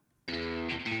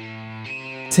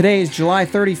Today is July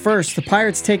 31st. The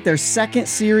Pirates take their second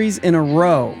series in a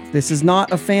row. This is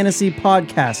not a fantasy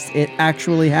podcast. It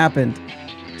actually happened.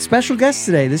 Special guest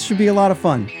today. This should be a lot of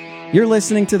fun. You're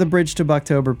listening to the Bridge to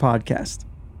Bucktober podcast.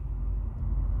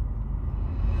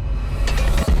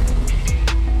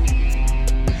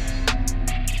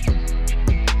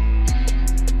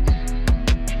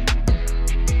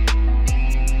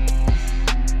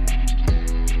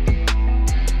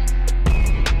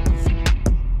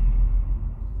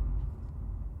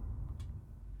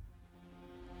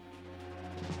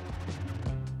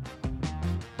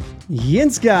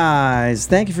 Yins, guys.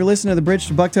 Thank you for listening to the Bridge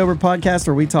to Bucktober podcast,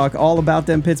 where we talk all about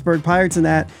them Pittsburgh Pirates and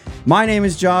that. My name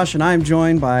is Josh, and I'm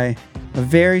joined by a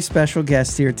very special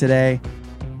guest here today,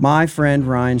 my friend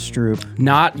Ryan Stroop.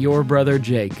 Not your brother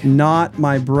Jake. Not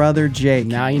my brother Jake.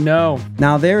 Now you know.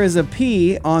 Now, there is a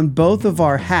P on both of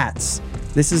our hats.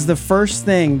 This is the first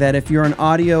thing that if you're an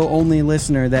audio-only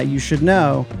listener that you should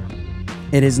know.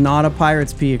 It is not a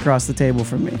Pirates P across the table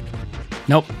from me.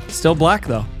 Nope. Still black,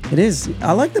 though. It is.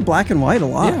 I like the black and white a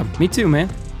lot. Yeah, me too, man.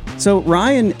 So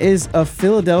Ryan is a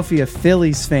Philadelphia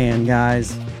Phillies fan,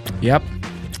 guys. Yep.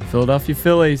 Philadelphia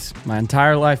Phillies. My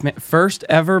entire life. Man. First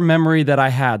ever memory that I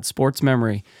had, sports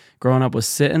memory, growing up was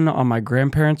sitting on my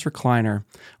grandparents' recliner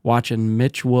watching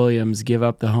Mitch Williams give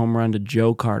up the home run to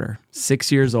Joe Carter,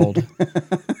 6 years old.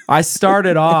 I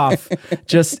started off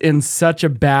just in such a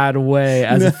bad way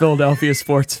as a Philadelphia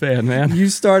sports fan, man. You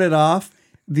started off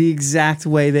the exact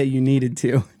way that you needed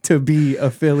to be a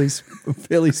Philly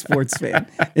sports fan.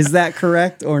 Is that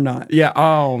correct or not? Yeah.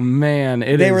 Oh, man.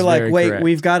 They were like, wait, correct.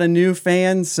 We've got a new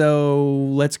fan, so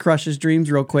let's crush his dreams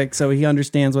real quick so he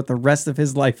understands what the rest of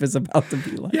his life is about to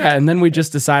be like. Yeah, and then we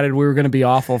just decided we were going to be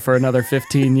awful for another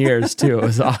 15 years, too. It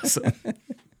was awesome.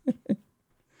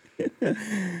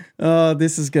 Oh,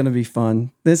 this is going to be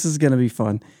fun. This is going to be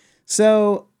fun.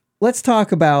 So let's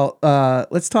talk about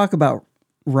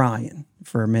Ryan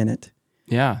for a minute.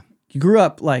 Yeah. You grew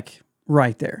up like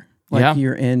right there. Like Yeah.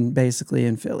 you're basically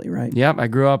in Philly, right? Yep, I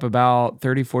grew up about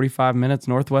 30, 45 minutes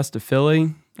northwest of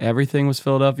Philly. Everything was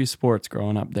Philadelphia sports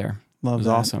growing up there. Love it was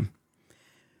that. awesome.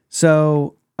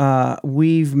 So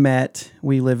we've met.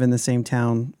 We live in the same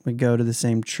town. We go to the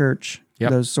same church.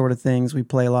 Yep. Those sort of things. We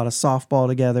play a lot of softball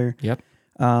together. Yep.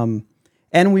 And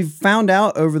we've found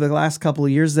out over the last couple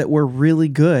of years that we're really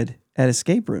good at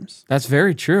escape rooms. That's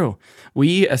very true.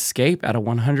 We escape at a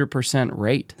 100%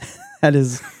 rate. That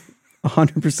is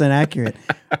 100% accurate.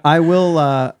 I will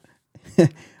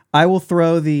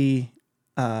throw the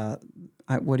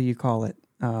what do you call it?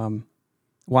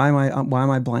 Why am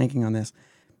I blanking on this?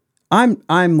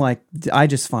 I'm like, I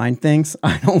just find things.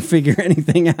 I don't figure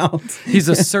anything out. He's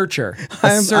a searcher.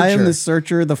 I am the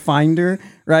searcher, the finder,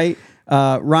 right?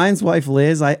 Ryan's wife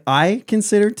Liz, I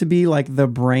consider to be like the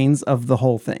brains of the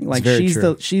whole thing. Like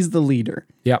she's the leader.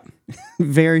 Yep.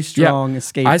 Very strong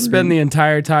escape. I spend the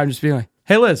entire time just being like,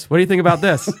 "Hey Liz, what do you think about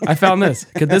this? I found this.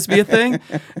 Could this be a thing?"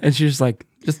 And she's just like,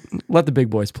 "Just let the big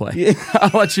boys play. Yeah.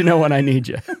 I'll let you know when I need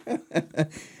you."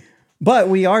 But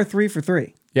we are 3 for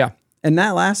 3. Yeah. And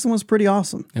that last one was pretty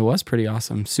awesome. It was pretty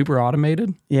awesome. Super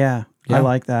automated. Yeah, Yeah. I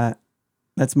like that.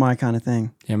 That's my kind of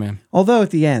thing. Yeah, man. Although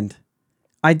at the end,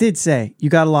 I did say you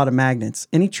got a lot of magnets,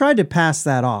 and he tried to pass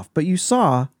that off. But you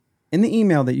saw in the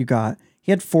email that you got,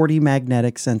 he had 40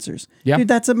 magnetic sensors. Yeah. Dude,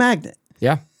 that's a magnet.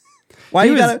 Yeah. Why He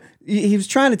you was- gotta? He was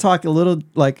trying to talk a little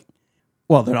like,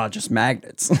 well, they're not just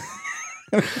magnets.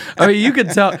 I mean, you could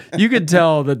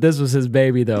tell that this was his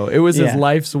baby, though. It was Yeah. his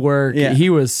life's work. Yeah. He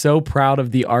was so proud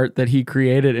of the art that he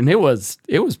created, and it was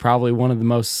probably one of the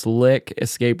most slick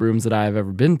escape rooms that I have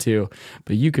ever been to.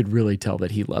 But you could really tell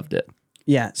that he loved it.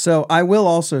 Yeah. So I will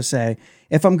also say,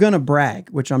 if I'm gonna brag,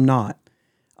 which I'm not,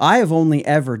 I have only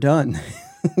ever done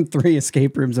 3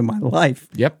 escape rooms in my life.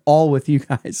 Yep. All with you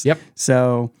guys. Yep.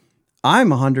 So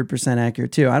I'm 100%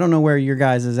 accurate too. I don't know where your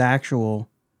guys' actual,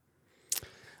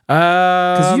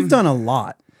 because you've done a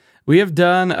lot. We have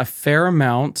done a fair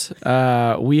amount.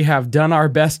 We have done our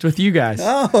best with you guys.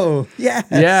 Oh, yes.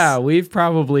 Yeah, we've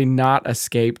probably not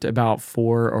escaped about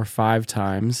 4 or 5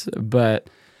 times, but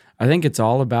I think it's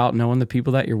all about knowing the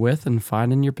people that you're with and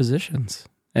finding your positions.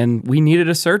 And we needed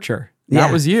a searcher. Yeah.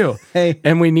 That was you. Hey.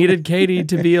 And we needed Katie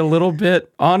to be a little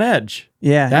bit on edge.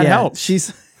 Yeah. That yeah. helps.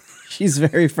 She's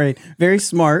very afraid, very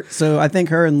smart. So I think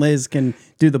her and Liz can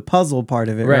do the puzzle part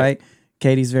of it, right?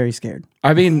 Katie's very scared.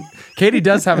 I mean, Katie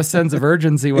does have a sense of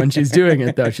urgency when she's doing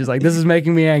it, though. She's like, this is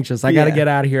making me anxious. I got to get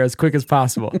out of here as quick as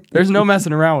possible. There's no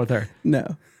messing around with her.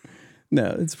 No,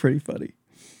 it's pretty funny.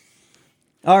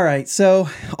 All right. So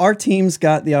our team's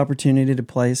got the opportunity to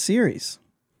play a series,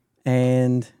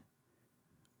 and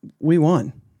we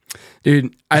won.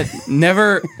 Dude, I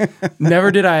never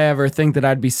did I ever think that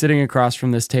I'd be sitting across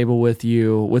from this table with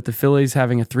you, with the Phillies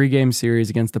having a 3-game series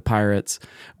against the Pirates,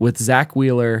 with Zach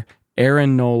Wheeler,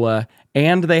 Aaron Nola,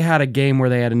 and they had a game where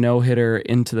they had a no-hitter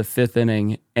into the 5th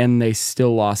inning, and they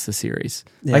still lost the series.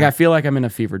 Yeah. Like, I feel like I'm in a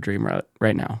fever dream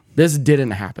right now. This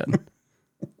didn't happen.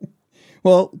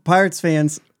 Well, Pirates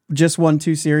fans just won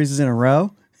 2 series in a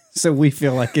row, so we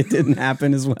feel like it didn't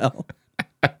happen as well.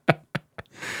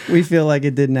 We feel like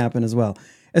it didn't happen as well,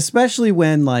 especially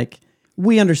when, like,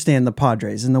 we understand the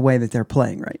Padres and the way that they're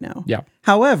playing right now. Yeah.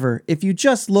 However, if you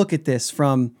just look at this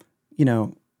from, you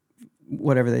know,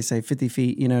 whatever they say, 50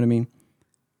 feet, you know what I mean?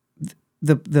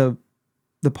 The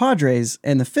Padres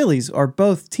and the Phillies are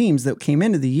both teams that came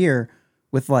into the year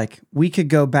with, like, we could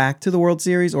go back to the World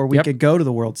Series or we could go to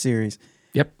the World Series.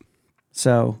 Yep.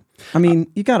 So, I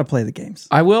mean, you got to play the games.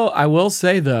 I will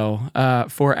say, though,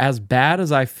 for as bad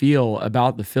as I feel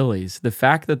about the Phillies, the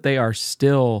fact that they are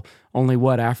still only,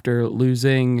 after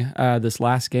losing this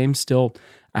last game, still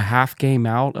a half game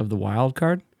out of the wild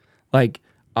card, like,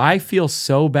 I feel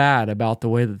so bad about the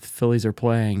way that the Phillies are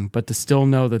playing, but to still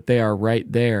know that they are right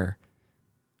there,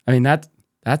 I mean,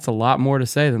 that's a lot more to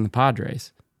say than the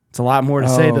Padres. It's a lot more to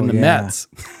say than the Mets.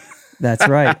 That's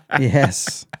right.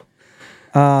 Yes.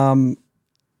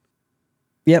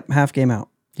 Yep, half game out.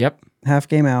 Yep. Half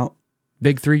game out.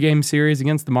 Big 3-game series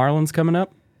against the Marlins coming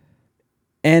up.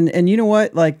 And you know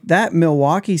what? Like, that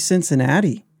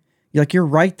Milwaukee-Cincinnati, like, you're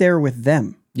right there with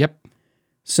them. Yep.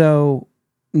 So,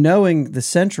 knowing the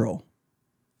Central,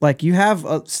 like, you have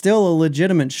still a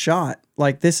legitimate shot.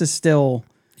 Like, this is still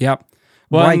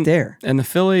right there. And the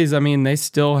Phillies, I mean, they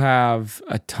still have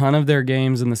a ton of their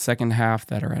games in the second half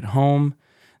that are at home.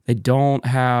 They don't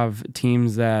have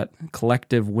teams that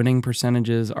collective winning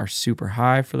percentages are super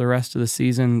high for the rest of the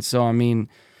season. So, I mean,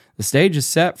 the stage is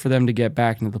set for them to get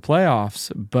back into the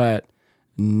playoffs, but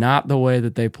not the way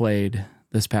that they played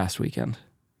this past weekend.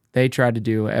 They tried to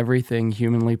do everything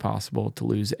humanly possible to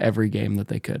lose every game that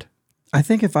they could. I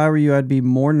think if I were you, I'd be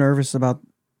more nervous about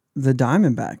the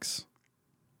Diamondbacks.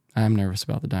 I'm nervous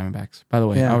about the Diamondbacks. By the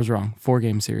way, I was wrong.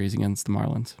 4-game series against the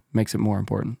Marlins makes it more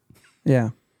important.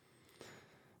 Yeah.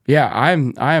 Yeah, I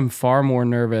am far more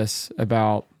nervous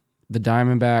about the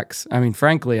Diamondbacks. I mean,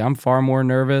 frankly, I'm far more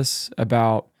nervous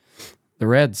about the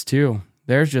Reds too.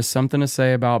 There's just something to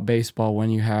say about baseball when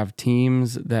you have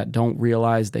teams that don't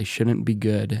realize they shouldn't be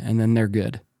good and then they're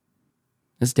good.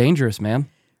 It's dangerous, man.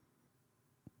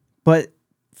 But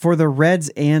for the Reds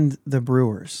and the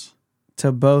Brewers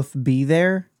to both be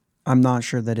there, I'm not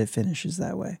sure that it finishes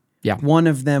that way. Yeah. One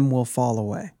of them will fall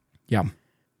away. Yeah.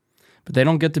 But they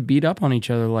don't get to beat up on each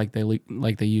other like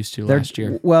they used to last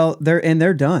year. Well,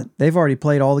 they're done. They've already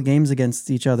played all the games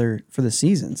against each other for the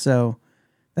season. So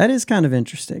that is kind of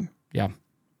interesting. Yeah.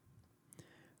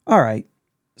 All right.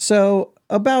 So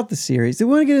about the series, do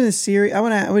we want to get into the series?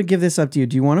 I would give this up to you.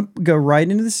 Do you want to go right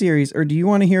into the series, or do you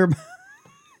want to hear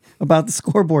about the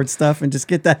scoreboard stuff and just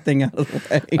get that thing out of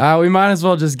the way? We might as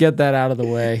well just get that out of the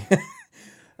way.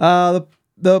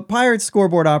 The Pirates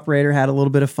scoreboard operator had a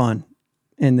little bit of fun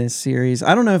in this series.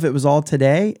 I don't know if it was all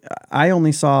today. I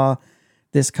only saw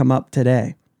this come up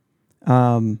today.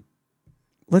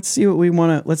 Let's see what we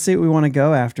want to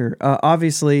go after.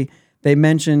 Obviously, they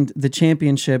mentioned the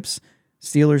championships: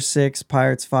 Steelers 6,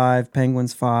 Pirates 5,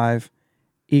 Penguins 5,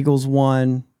 Eagles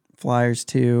 1, Flyers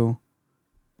 2,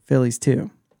 Phillies 2.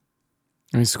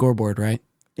 I mean, scoreboard, right?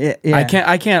 Yeah.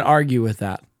 I can't argue with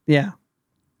that. Yeah.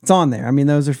 It's on there. I mean,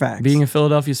 those are facts. Being a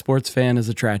Philadelphia sports fan is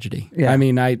a tragedy. Yeah. I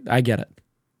mean, I get it.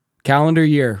 Calendar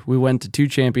year, we went to 2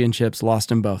 championships, lost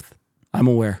them both. I'm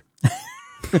aware.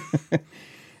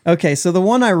 Okay, so the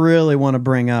one I really want to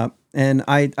bring up, and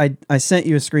I sent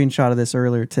you a screenshot of this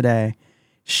earlier today.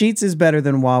 Sheets is better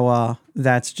than Wawa.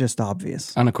 That's just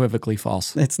obvious. Unequivocally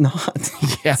false. It's not.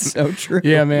 Yeah. So true.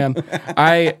 Yeah, man.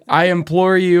 I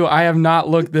implore you, I have not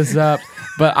looked this up,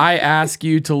 but I ask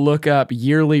you to look up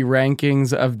yearly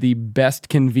rankings of the best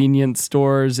convenience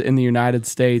stores in the United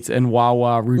States, and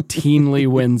Wawa routinely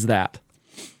wins that.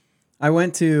 I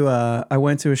went to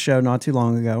a show not too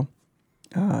long ago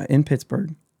in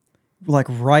Pittsburgh, like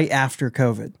right after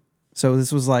COVID. So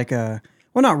this was like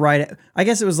not right. I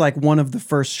guess it was like one of the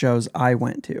first shows I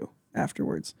went to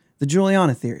afterwards. The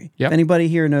Juliana Theory. Yep. If anybody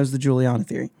here knows the Juliana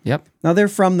Theory. Yep. Now they're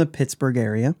from the Pittsburgh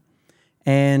area,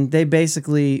 and they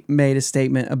basically made a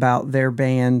statement about their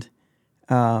band,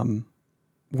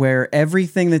 where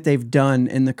everything that they've done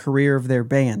in the career of their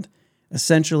band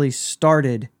essentially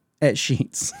started at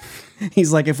Sheets.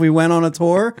 He's like, if we went on a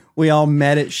tour, we all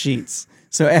met at Sheets.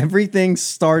 So everything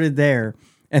started there,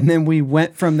 and then we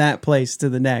went from that place to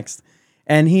the next.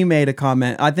 And he made a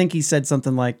comment. I think he said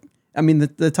something like, I mean,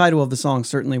 the title of the song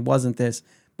certainly wasn't this,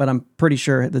 but I'm pretty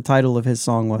sure the title of his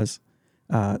song was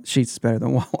Sheets is Better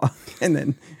Than Wawa. And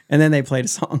then they played a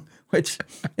song, which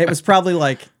it was probably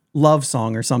like Love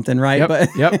Song or something, right?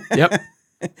 Yep, But yep.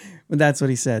 but that's what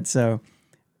he said. So,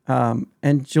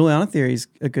 and Juliana Theory's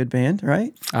a good band,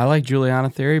 right? I like Juliana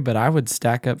Theory, but I would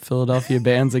stack up Philadelphia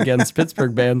bands against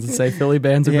Pittsburgh bands and say Philly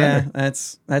bands are Yeah,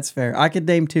 better. that's fair. I could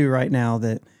name two right now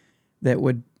that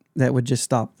would just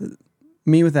stop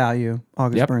Me Without You,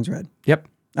 August Burns Red. Yep.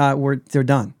 They're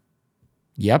done.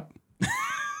 Yep.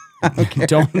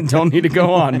 Don't need to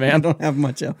go on, I man. don't have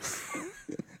much else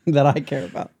that I care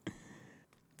about.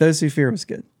 Those Who Fear was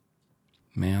good.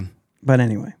 Man. But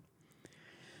anyway,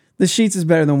 The Sheets is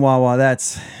Better Than Wawa.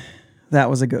 That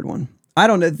was a good one. I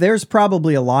don't know. There's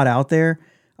probably a lot out there.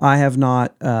 I've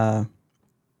not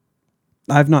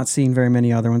seen very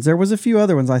many other ones. There was a few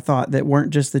other ones I thought that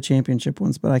weren't just the championship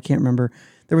ones, but I can't remember.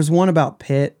 There was one about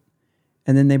Pitt,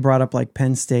 and then they brought up like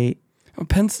Penn State. Well,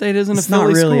 Penn State isn't It's a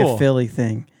Philly not really school. a Philly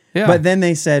thing. Yeah. But then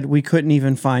they said we couldn't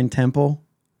even find Temple.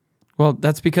 Well,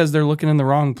 that's because they're looking in the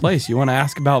wrong place. You want to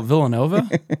ask about Villanova?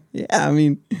 Yeah, I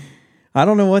mean, I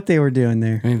don't know what they were doing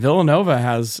there. I mean, Villanova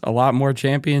has a lot more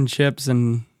championships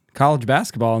in college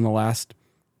basketball in the last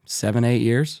 7-8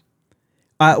 years.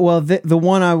 Well, the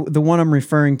one I'm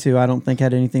referring to, I don't think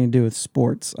had anything to do with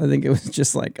sports. I think it was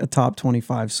just like a top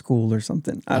 25 school or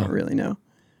something. I don't really know.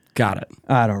 Got it.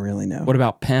 I don't really know. What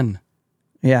about Penn?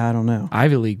 Yeah, I don't know.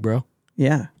 Ivy League, bro.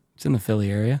 Yeah, It's in the Philly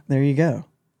area. there you go.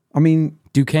 I mean,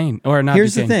 Duquesne, or not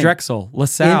Here's the Duquesne, thing. Drexel,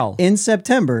 LaSalle. in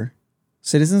September,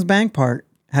 Citizens Bank Park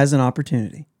has an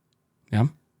opportunity, Yeah.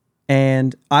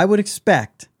 and I would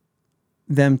expect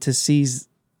them to seize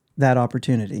that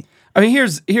opportunity. I mean,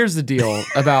 here's the deal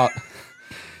about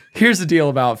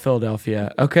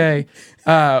Philadelphia. Okay,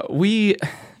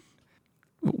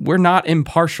 we're not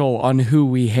impartial on who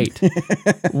we hate.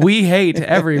 We hate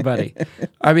everybody.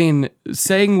 I mean,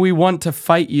 saying we want to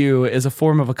fight you is a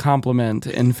form of a compliment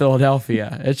in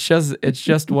Philadelphia. It's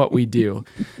just what we do.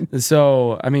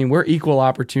 So, I mean, we're equal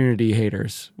opportunity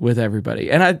haters with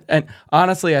everybody. And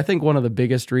honestly, I think one of the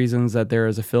biggest reasons that there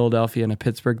is a Philadelphia and a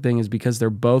Pittsburgh thing is because they're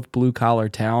both blue collar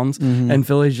towns, and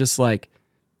Philly's just like,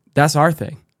 that's our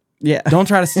thing. Yeah. Don't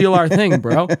try to steal our thing,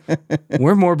 bro.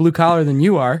 We're more blue collar than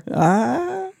you are.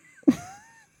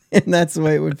 And that's the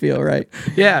way it would feel, right?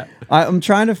 Yeah. I'm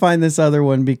trying to find this other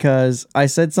one because I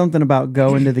said something about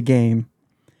going to the game,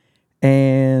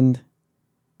 and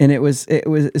it was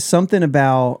something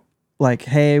about like,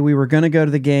 hey, we were gonna go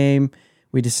to the game.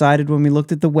 We decided when we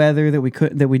looked at the weather that we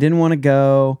didn't want to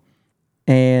go,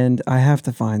 and I have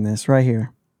to find this right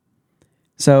here.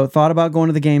 So thought about going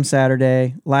to the game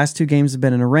Saturday. Last two games have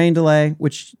been in a rain delay,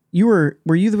 which were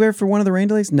you there for one of the rain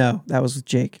delays? No, that was with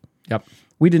Jake. Yep.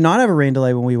 We did not have a rain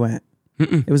delay when we went.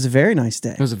 Mm-mm. It was a very nice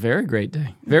day. It was a very great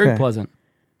day. Very Okay. pleasant.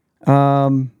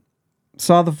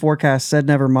 Saw the forecast, said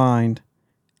never mind.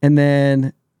 And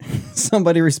then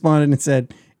somebody responded and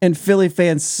said, and Philly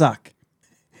fans suck.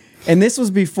 And this was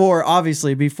before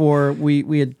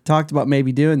we had talked about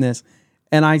maybe doing this.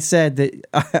 And I said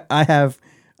that I have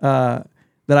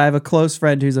a close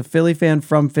friend who's a Philly fan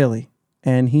from Philly,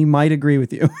 and he might agree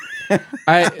with you.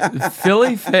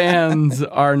 Philly fans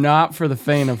are not for the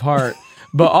faint of heart,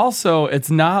 but also it's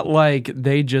not like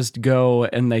they just go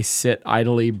and they sit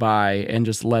idly by and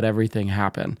just let everything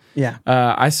happen. Yeah.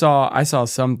 I saw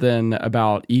something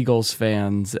about Eagles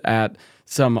fans at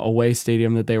some away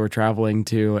stadium that they were traveling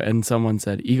to, and someone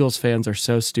said, Eagles fans are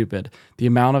so stupid. The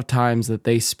amount of times that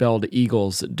they spelled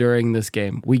Eagles during this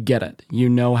game, we get it. You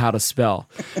know how to spell.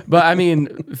 But I mean,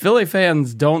 Philly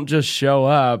fans don't just show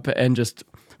up and just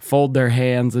fold their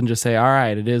hands and just say, all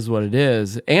right, it is what it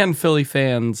is. And Philly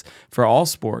fans, for all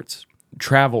sports,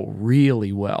 travel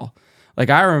really well. Like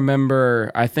I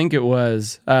remember, I think it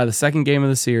was the second game of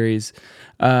the series,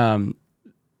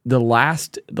 the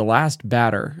last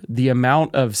batter, the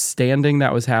amount of standing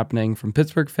that was happening from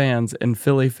Pittsburgh fans and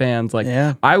Philly fans, like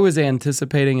Yeah. I was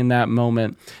anticipating in that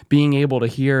moment being able to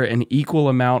hear an equal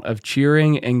amount of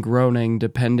cheering and groaning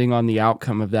depending on the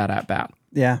outcome of that at bat.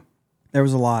 Yeah. There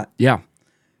was a lot. Yeah.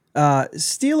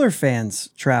 Steeler fans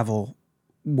travel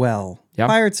well. Yep.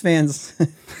 Pirates fans,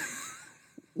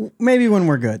 maybe when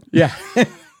we're good. Yeah.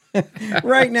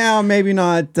 Right now, maybe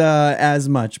not as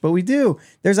much, but we do.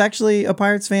 There's actually a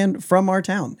Pirates fan from our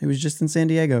town who was just in San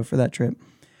Diego for that trip.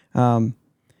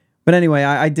 But anyway,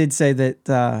 I did say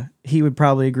that he would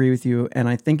probably agree with you, and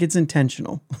I think it's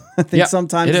intentional. I think Yep,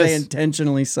 sometimes it they is.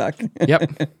 intentionally suck.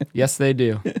 Yep. Yes, they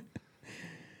do.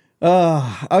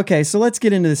 Okay, so let's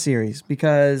get into the series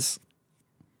because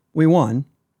we won.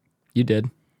 You did.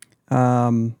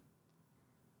 I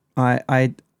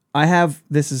have,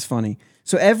 this is funny.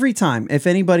 So every time, if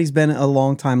anybody's been a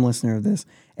long time listener of this,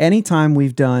 anytime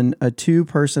we've done a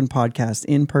 2-person podcast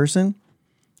in person,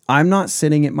 I'm not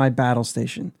sitting at my battle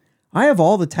station. I have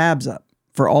all the tabs up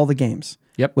for all the games.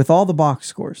 Yep. With all the box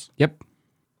scores. Yep.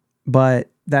 But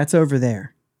that's over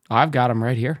there. I've got them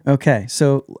right here. Okay.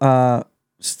 So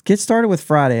get started with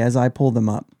Friday as I pull them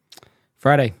up.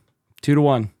 Friday,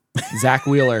 2-1. Zach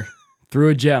Wheeler threw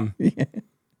a gem. Yeah.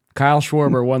 Kyle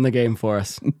Schwarber won the game for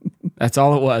us. That's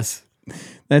all it was.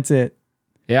 That's it.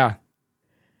 Yeah.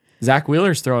 Zach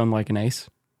Wheeler's throwing like an ace.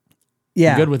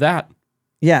 Yeah. I'm good with that.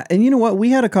 Yeah. And you know what? We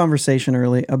had a conversation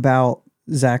early about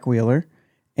Zach Wheeler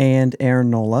and Aaron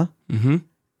Nola. Mm-hmm.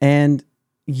 And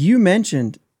you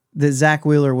mentioned that Zach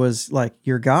Wheeler was like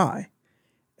your guy.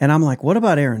 And I'm like, what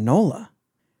about Aaron Nola?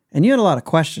 And you had a lot of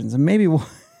questions. And maybe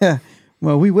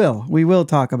we will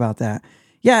talk about that.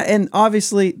 Yeah, and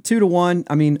obviously 2-1.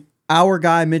 I mean, our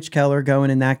guy Mitch Keller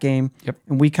going in that game. Yep.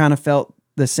 And we kind of felt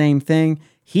the same thing.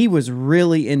 He was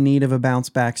really in need of a bounce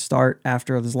back start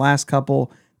after his last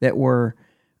couple that were,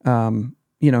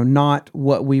 not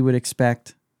what we would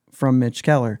expect from Mitch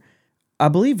Keller. I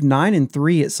believe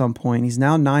 9-3 at some point. He's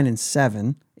now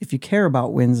 9-7. If you care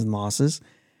about wins and losses,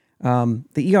 the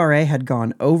ERA had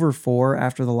gone over 4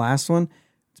 after the last one.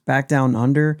 It's back down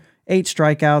under 8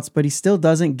 strikeouts, but he still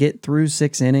doesn't get through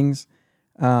 6 innings.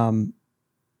 I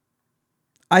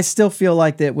still feel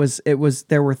like there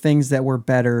were things that were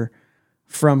better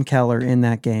from Keller in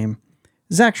that game.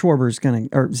 Kyle Schwarber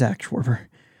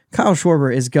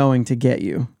is going to get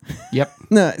you. Yep.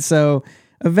 So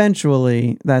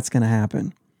eventually that's going to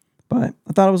happen. But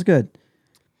I thought it was good.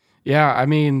 Yeah, I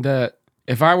mean,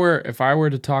 if I were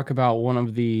to talk about one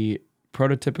of the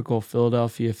prototypical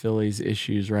Philadelphia Phillies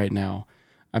issues right now,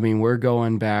 I mean, we're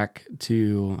going back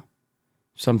to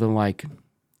something like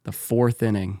the 4th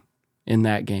inning in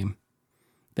that game.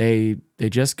 They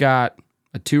just got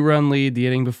a 2-run lead the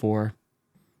inning before.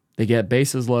 They get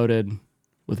bases loaded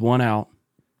with 1 out,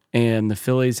 and the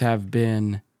Phillies have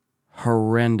been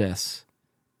horrendous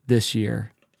this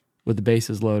year with the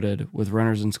bases loaded, with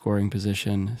runners in scoring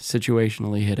position,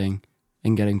 situationally hitting,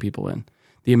 and getting people in.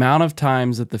 The amount of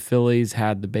times that the Phillies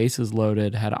had the bases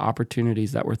loaded, had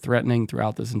opportunities that were threatening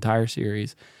throughout this entire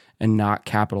series and not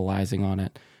capitalizing on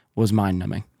it was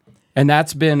mind-numbing. And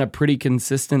that's been a pretty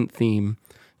consistent theme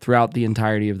throughout the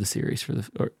entirety of the series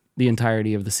or the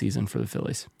entirety of the season for the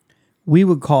Phillies. We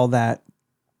would call that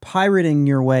pirating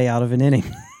your way out of an inning.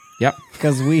 Yep.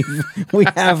 Because we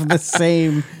have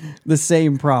the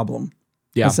same problem.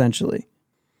 Yeah. Essentially.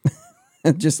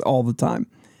 Just all the time.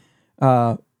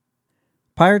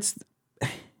 Pirates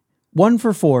 1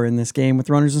 for 4 in this game with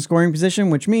runners in scoring position,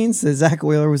 which means that Zach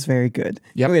Wheeler was very good.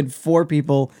 Yep. We had 4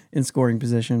 people in scoring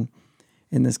position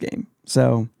in this game.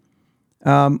 So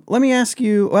let me ask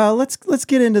you. Well, let's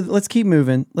keep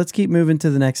moving. Let's keep moving to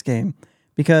the next game,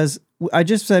 because I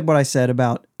just said what I said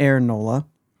about Aaron Nola,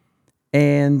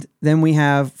 and then we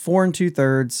have 4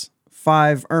 2/3,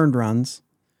 5 earned runs.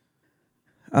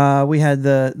 We had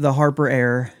the Harper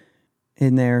error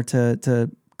in there to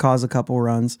cause a couple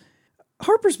runs.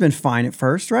 Harper's been fine at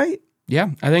first, right?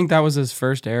 Yeah, I think that was his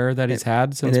first error that he's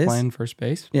had since playing first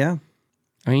base. Yeah.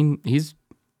 I mean, he's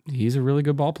a really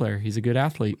good ball player. He's a good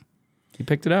athlete. He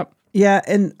picked it up. Yeah,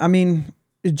 and I mean,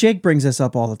 Jake brings this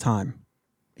up all the time.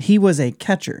 He was a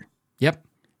catcher. Yep.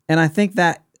 And I think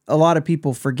that a lot of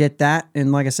people forget that.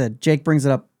 And like I said, Jake brings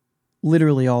it up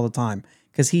literally all the time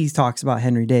because he talks about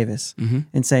Henry Davis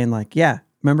and saying like, yeah,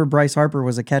 remember Bryce Harper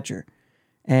was a catcher.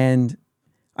 And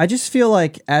I just feel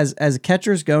like as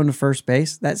catchers go into first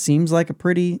base, that seems like a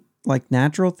pretty like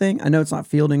natural thing. I know it's not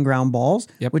fielding ground balls,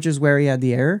 which is where he had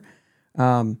the error.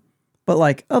 But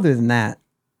like other than that,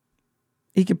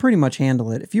 he could pretty much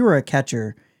handle it. If you were a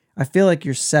catcher, I feel like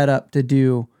you're set up to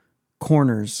do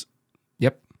corners.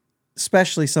 Yep.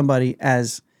 Especially somebody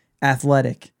as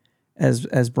athletic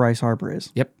as Bryce Harper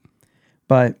is. Yep.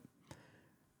 But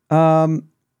Aaron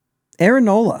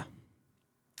Nola.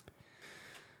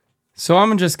 So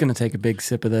I'm just going to take a big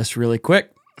sip of this really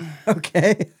quick.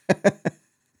 Okay.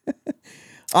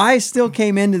 I still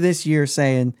came into this year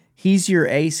saying he's your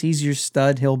ace, he's your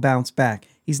stud, he'll bounce back.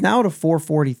 He's now at a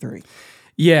 443.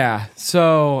 Yeah.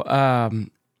 So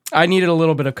I needed a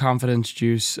little bit of confidence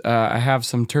juice. I have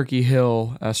some Turkey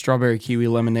Hill strawberry kiwi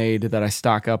lemonade that I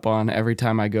stock up on every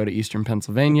time I go to Eastern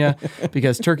Pennsylvania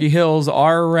because Turkey Hills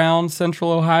are around Central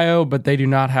Ohio, but they do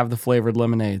not have the flavored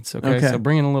lemonades. Okay. So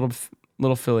bringing a little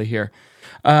Philly here.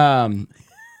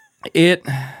 It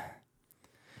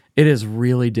is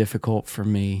really difficult for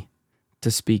me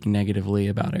to speak negatively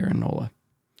about Aaron Nola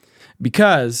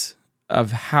because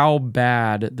of how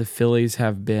bad the Phillies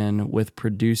have been with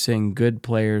producing good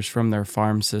players from their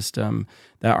farm system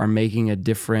that are making a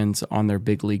difference on their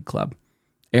big league club.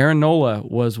 Aaron Nola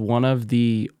was one of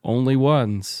the only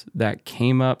ones that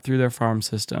came up through their farm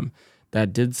system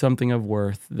that did something of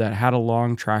worth, that had a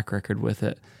long track record with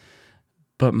it.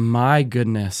 But my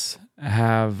goodness,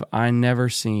 have I never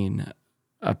seen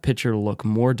a pitcher look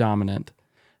more dominant,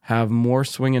 have more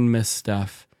swing and miss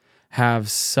stuff,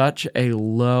 have such a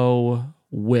low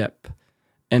whip,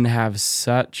 and have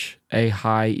such a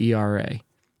high ERA.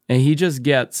 And he just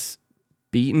gets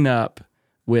beaten up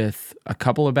with a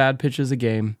couple of bad pitches a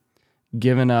game,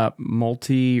 giving up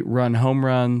multi-run home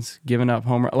runs, giving up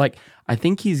home run. Like, I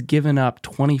think he's given up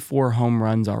 24 home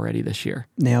runs already this year.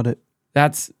 Nailed it.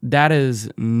 That is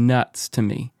nuts to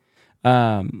me.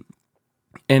 And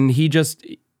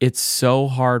it's so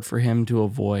hard for him to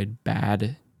avoid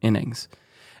bad innings.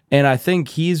 And I think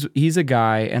he's a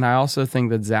guy, and I also think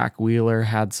that Zach Wheeler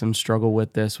had some struggle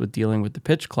with this, with dealing with the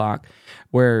pitch clock,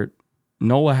 where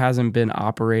Nola hasn't been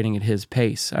operating at his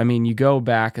pace. I mean, you go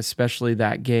back, especially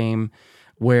that game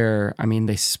where, I mean,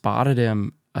 they spotted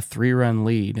him a 3-run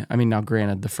lead. I mean, now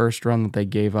granted, the first run that they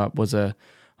gave up was a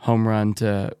home run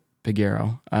to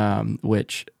Peguero,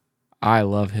 which I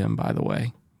love him, by the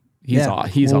way. He's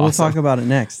awesome. We'll talk about it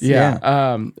next.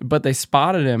 Yeah. But they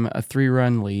spotted him a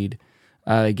 3-run lead.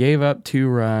 They gave up 2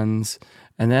 runs.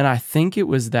 And then I think it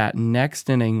was that next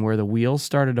inning where the wheels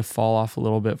started to fall off a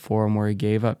little bit for him, where he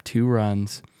gave up 2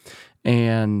 runs.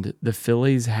 And the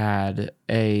Phillies had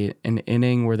an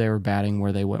inning where they were batting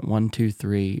where they went 1, 2,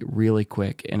 3 really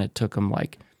quick. And it took them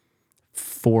like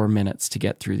 4 minutes to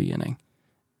get through the inning.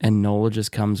 And Nola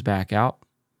just comes back out,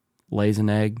 lays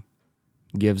an egg,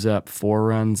 gives up 4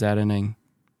 runs that inning.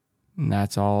 And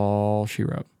that's all she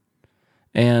wrote.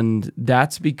 And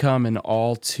that's become an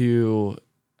all too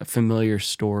familiar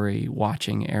story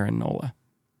watching Aaron Nola.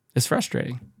 It's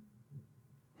frustrating.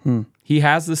 He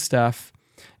has the stuff.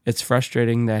 It's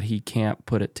frustrating that he can't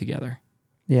put it together.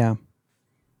 Yeah.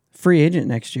 Free agent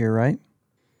next year, right?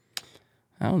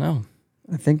 I don't know.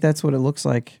 I think that's what it looks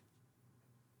like.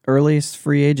 Earliest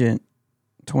free agent,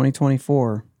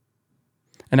 2024.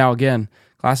 And now again,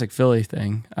 classic Philly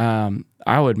thing.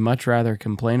 I would much rather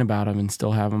complain about him and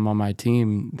still have him on my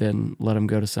team than let him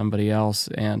go to somebody else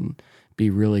and be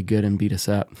really good and beat us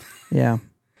up. Yeah.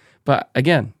 But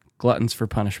again, gluttons for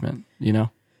punishment, you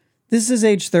know? This is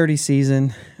age 30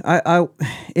 season.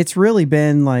 It's really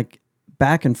been like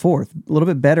back and forth, a little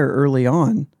bit better early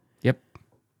on. Yep.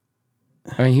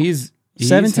 I mean, he's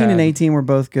 17 and 18 were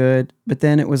both good, but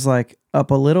then it was like up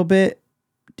a little bit,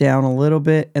 down a little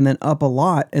bit, and then up a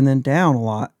lot, and then down a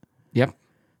lot. Yep.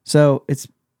 So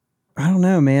I don't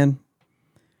know, man.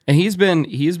 And he's been a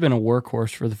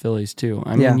workhorse for the Phillies too.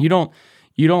 I mean, you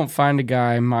don't find a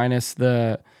guy minus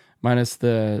the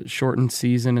shortened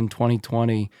season in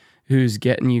 2020 who's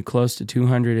getting you close to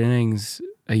 200 innings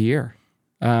a year.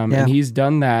 And he's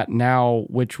done that now,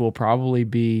 which will probably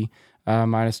be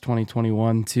minus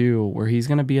 2021 too, where he's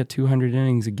going to be at 200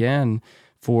 innings again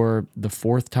for the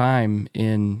 4th time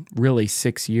in really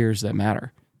 6 years that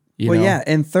matter. You know? Yeah,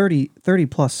 and 30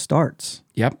 plus starts.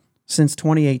 Yep. Since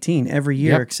 2018, every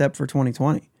year except for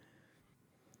 2020.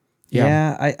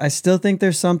 Yeah, I still think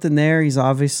there's something there. He's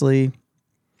obviously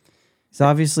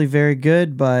very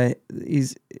good, but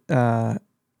it's a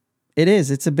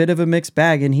bit of a mixed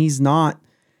bag, and he's not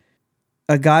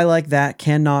a guy like that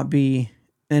cannot be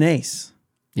an ace.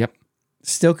 Yep.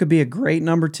 Still could be a great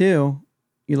number 2.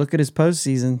 You look at his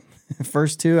postseason,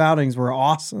 first 2 outings were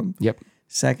awesome. Yep.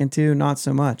 Second 2, not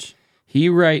so much. He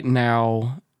right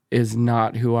now is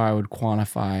not who I would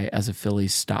quantify as a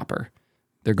Phillies stopper.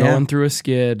 They're going through a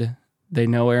skid. They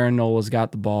know Aaron Nola's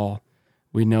got the ball.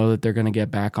 We know that they're going to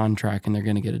get back on track and they're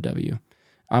going to get a W.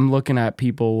 I'm looking at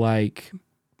people like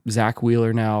Zach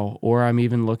Wheeler now, or I'm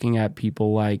even looking at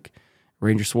people like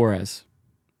Ranger Suarez.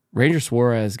 Ranger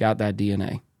Suarez got that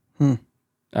DNA.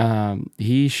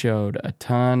 He showed a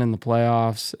ton in the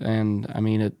playoffs, and I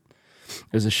mean, it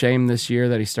was a shame this year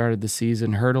that he started the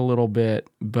season hurt a little bit,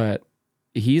 but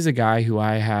he's a guy who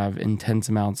I have intense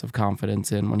amounts of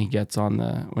confidence in when he gets on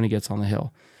the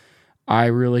hill. I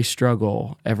really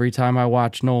struggle every time I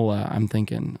watch Nola. I'm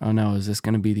thinking, oh no, is this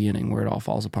going to be the inning where it all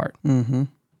falls apart? Mm-hmm.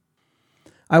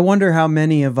 I wonder how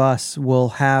many of us will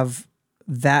have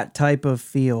that type of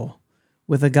feel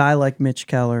with a guy like Mitch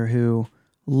Keller, who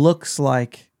looks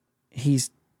like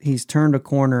he's turned a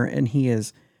corner and he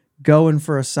is going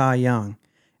for a Cy Young,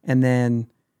 and then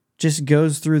just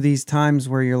goes through these times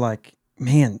where you're like,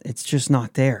 man, it's just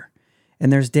not there.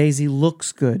 And there's days he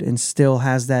looks good and still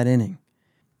has that inning.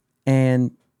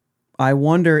 And I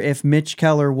wonder if Mitch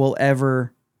Keller will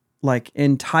ever like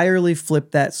entirely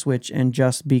flip that switch and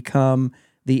just become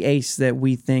the ace that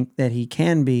we think that he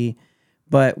can be.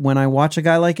 But when I watch a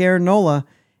guy like Aaron Nola,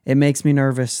 it makes me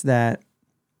nervous that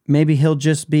maybe he'll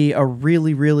just be a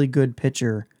really, really good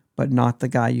pitcher, but not the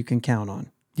guy you can count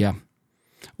on. Yeah.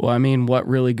 Well, I mean, what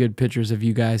really good pitchers have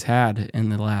you guys had in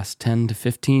the last 10 to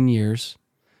 15 years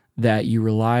that you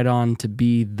relied on to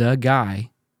be the guy,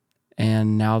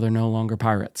 and now they're no longer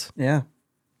Pirates? Yeah.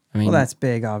 I mean, Well, that's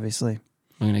big, obviously.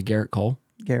 I mean, Garrett Cole.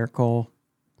 Garrett Cole.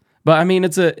 But I mean,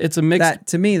 it's a mixed. That,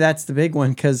 to me, that's the big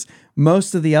one because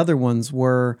most of the other ones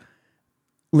were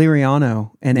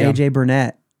Liriano and AJ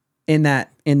Burnett in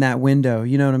that window.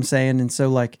 You know what I'm saying? And so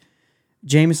like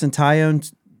Jameson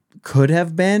Taillon could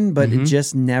have been, but it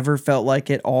just never felt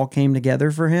like it all came together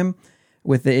for him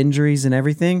with the injuries and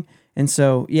everything. And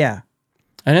so, yeah.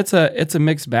 And it's a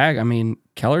mixed bag. I mean,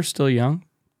 Keller's still young,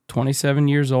 27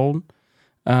 years old.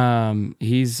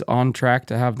 He's on track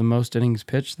to have the most innings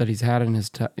pitched that he's had in his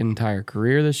entire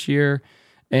career this year.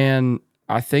 And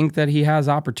I think that he has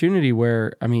opportunity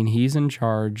where, I mean, he's in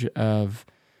charge of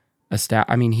a staff.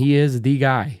 I mean, he is the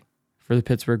guy for the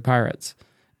Pittsburgh Pirates.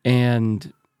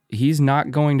 And he's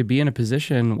not going to be in a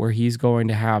position where he's going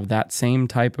to have that same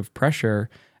type of pressure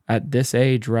at this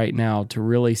age right now to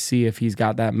really see if he's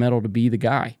got that mettle to be the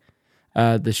guy.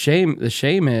 The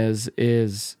shame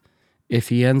is if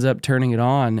he ends up turning it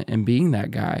on and being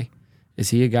that guy, is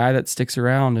he a guy that sticks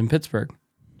around in Pittsburgh?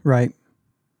 Right.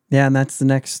 Yeah, and that's the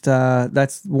next,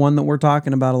 that's one that we're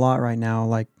talking about a lot right now.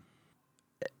 Like,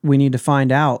 we need to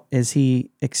find out, is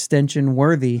he extension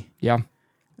worthy? Yeah.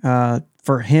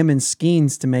 For him and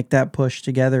Skeens to make that push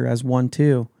together as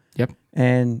 1-2. Yep.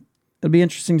 And it'll be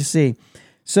interesting to see.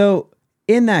 So,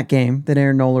 in that game that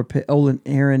Aaron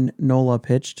Nola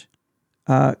pitched,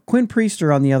 Quinn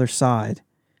Priester on the other side,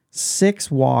 6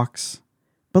 walks,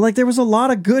 but like there was a lot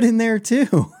of good in there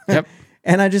too. Yep.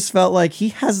 And I just felt like he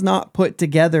has not put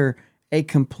together a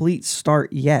complete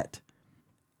start yet.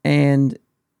 And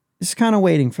just kind of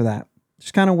waiting for that.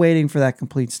 Just kind of waiting for that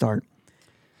complete start.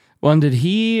 Well, and did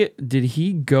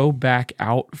he go back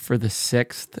out for the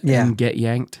 6th and get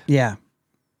yanked? Yeah.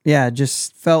 Yeah, it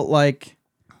just felt like,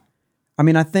 I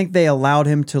mean, I think they allowed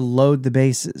him to load the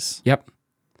bases. Yep.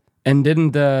 And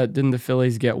didn't the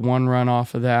Phillies get 1 run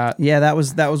off of that? Yeah, that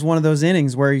was one of those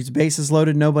innings where he's bases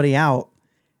loaded, nobody out,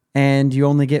 and you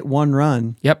only get 1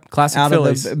 run. Yep, classic out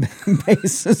Phillies. Of the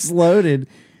bases loaded.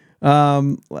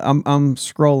 I'm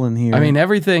scrolling here. I mean,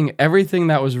 everything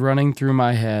that was running through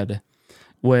my head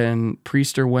when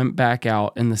Priester went back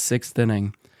out in the 6th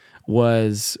inning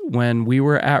was when we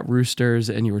were at Roosters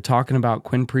and you were talking about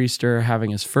Quinn Priester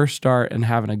having his first start and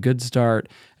having a good start,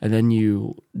 and then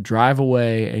you drive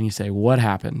away and you say, what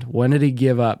happened? When did he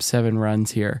give up 7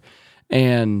 runs here?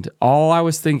 And all I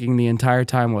was thinking the entire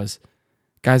time was,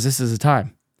 guys, this is the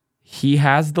time. He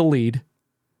has the lead.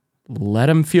 Let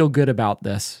him feel good about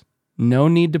this. No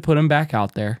need to put him back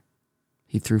out there.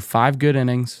 He threw 5 good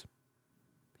innings.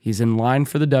 He's in line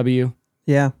for the W.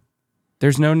 Yeah.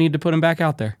 There's no need to put him back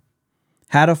out there.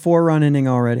 Had a 4-run inning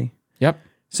already. Yep.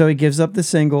 So he gives up the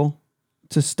single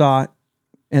to Stott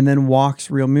and then walks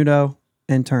Realmuto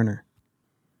and Turner.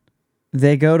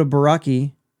 They go to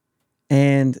Baraki,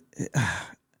 and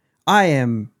I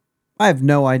have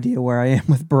no idea where I am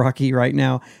with Baraki right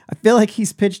now. I feel like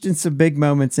he's pitched in some big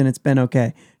moments and it's been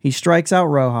okay. He strikes out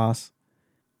Rojas.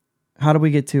 How do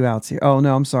we get 2 outs here? Oh,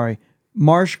 no, I'm sorry.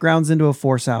 Marsh grounds into a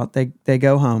force out. They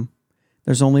go home.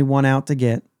 There's only 1 out to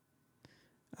get.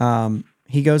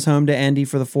 He goes home to Endy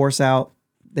for the force out.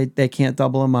 They can't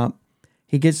double him up.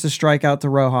 He gets the strikeout to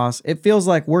Rojas. It feels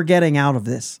like we're getting out of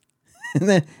this.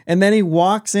 and then he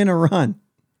walks in a run.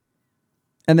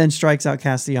 And then strikes out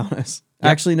Castellanos.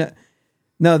 Yep. Actually,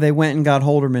 no, they went and got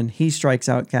Holderman. He strikes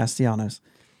out Castellanos.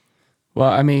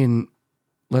 Well, I mean,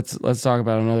 let's talk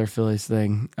about another Phillies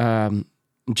thing.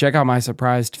 Check out my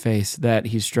surprised face that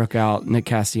he struck out Nick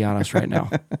Castellanos right now.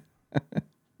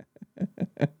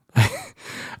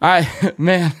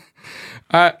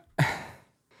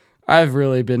 I've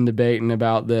really been debating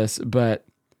about this, but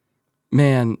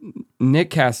man, Nick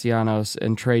Castellanos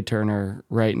and Trey Turner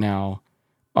right now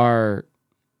are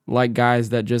like guys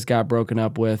that just got broken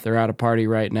up with. They're at a party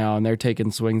right now, and they're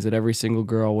taking swings at every single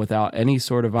girl without any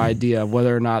sort of idea of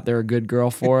whether or not they're a good girl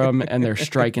for them, and they're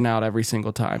striking out every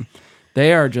single time.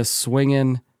 They are just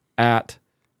swinging at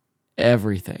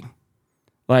everything.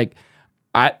 Like,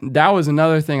 that was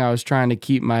another thing I was trying to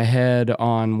keep my head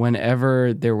on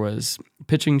whenever there was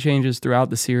pitching changes throughout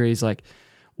the series. Like,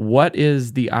 what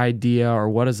is the idea or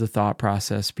what is the thought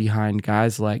process behind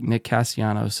guys like Nick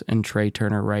Castellanos and Trey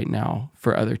Turner right now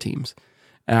for other teams?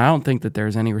 And I don't think that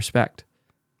there's any respect.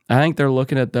 I think they're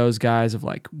looking at those guys of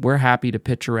like, we're happy to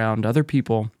pitch around other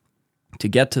people to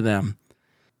get to them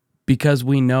because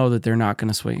we know that they're not going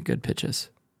to swing at good pitches.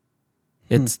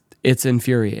 It's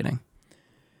infuriating.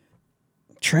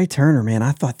 Trey Turner, man,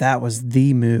 I thought that was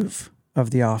the move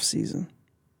of the offseason.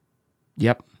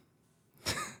 Yep.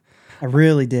 I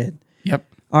really did. Yep.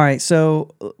 All right,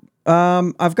 so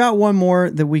I've got one more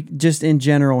that we just in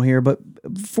general here, but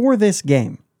for this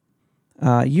game,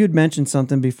 you had mentioned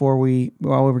something while we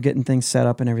were getting things set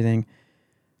up and everything,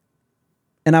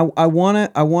 and I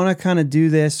wanna kind of do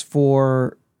this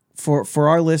for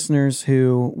our listeners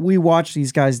who we watch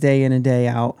these guys day in and day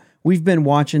out. We've been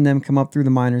watching them come up through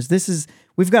the minors.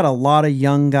 We've got a lot of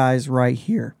young guys right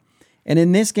here. And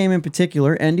in this game in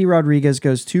particular, Endy Rodriguez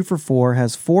goes 2 for 4,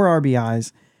 has 4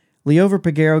 RBIs. Liover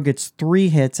Peguero gets 3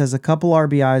 hits, has a couple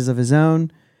RBIs of his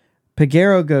own.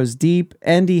 Peguero goes deep.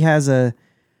 Endy has a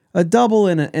double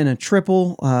and a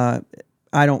triple. I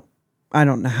don't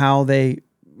know how they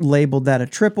labeled that a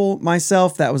triple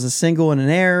myself. That was a single and an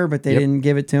error, but they didn't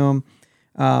give it to him.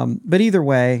 But either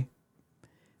way,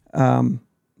 I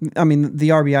mean, the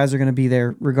RBIs are going to be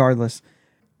there regardless.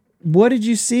 What did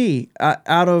you see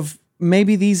out of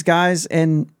maybe these guys?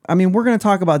 And I mean, we're going to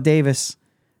talk about Davis.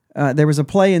 There was a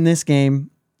play in this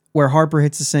game where Harper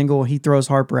hits a single. He throws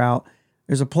Harper out.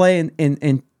 There's a play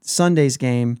in Sunday's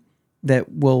game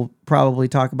that we'll probably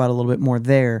talk about a little bit more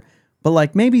there. But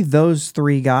like maybe those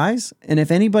 3 guys, and if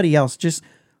anybody else, just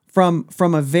from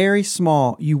a very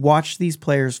small, you watch these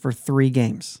players for 3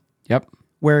 games. Yep.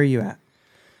 Where are you at?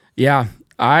 Yeah,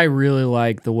 I really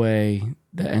like the way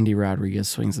that Endy Rodriguez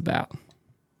swings the bat.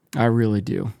 I really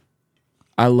do.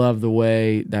 I love the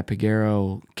way that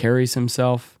Peguero carries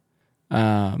himself.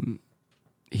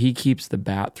 He keeps the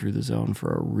bat through the zone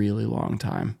for a really long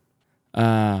time.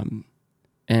 And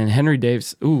Henry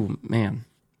Davis, ooh, man.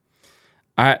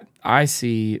 I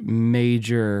see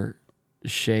major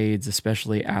shades,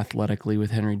 especially athletically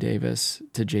with Henry Davis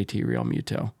to JT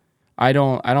Realmuto. I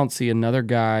don't see another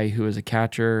guy who is a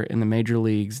catcher in the major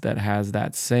leagues that has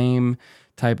that same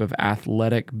type of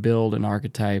athletic build and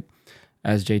archetype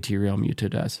as JT Realmuto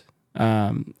does.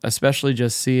 Especially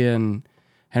just seeing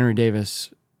Henry Davis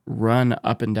run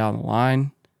up and down the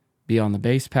line, be on the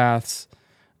base paths.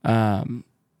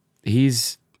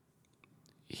 He's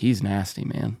nasty,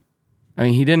 man. I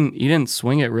mean, he didn't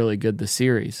swing it really good this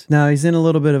series. No, he's in a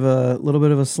little bit of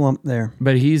a slump there.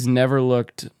 But he never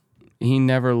looked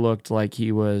like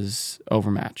he was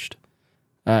overmatched.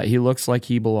 He looks like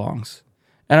he belongs.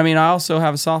 And I mean, I also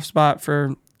have a soft spot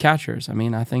for catchers. I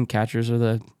mean, I think catchers are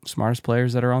the smartest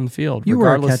players that are on the field. You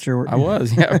were a catcher. I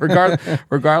was, yeah.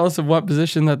 Regardless of what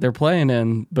position that they're playing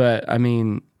in. But I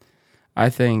mean, I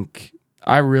think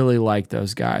I really like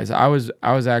those guys. I was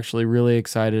actually really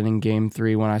excited in Game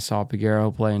 3 when I saw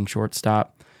Peguero playing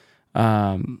shortstop,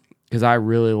 because I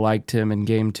really liked him in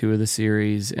Game 2 of the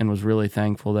series and was really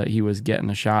thankful that he was getting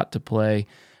a shot to play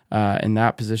in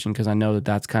that position, because I know that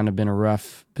that's kind of been a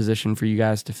rough position for you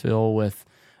guys to fill with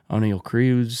O'Neal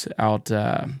Cruz out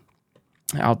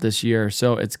this year.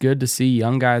 So it's good to see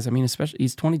young guys. I mean, especially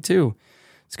he's 22.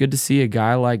 It's good to see a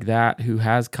guy like that who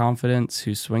has confidence,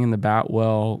 who's swinging the bat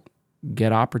well,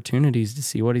 get opportunities to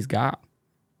see what he's got.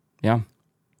 Yeah.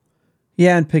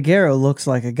 Yeah, and Peguero looks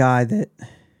like a guy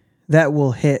that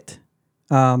will hit.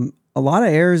 A lot of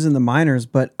errors in the minors,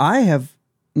 but I have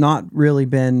not really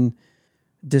been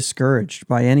discouraged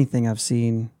by anything I've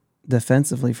seen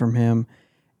defensively from him.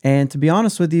 And to be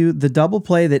honest with you, the double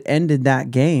play that ended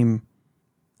that game,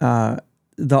 the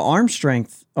arm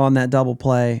strength on that double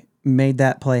play made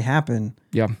that play happen.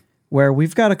 Yeah. Where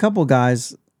we've got a couple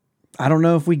guys, I don't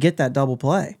know if we get that double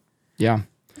play. Yeah.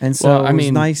 And so it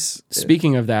was nice.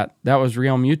 Speaking of that was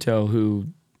Realmuto who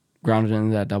grounded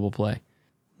into that double play.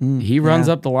 He runs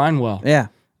up the line well. Yeah.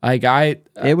 Like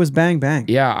it was bang bang.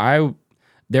 Yeah,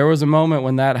 there was a moment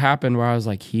when that happened where I was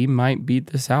like, he might beat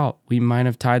this out. We might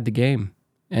have tied the game.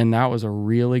 And that was a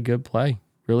really good play.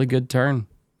 Really good turn.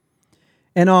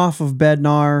 And off of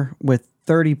Bednar with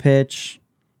 30 pitch,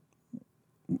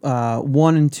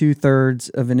 1 2/3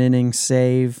 of an inning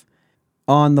save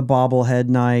on the bobblehead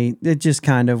night. It just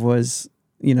kind of was,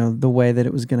 the way that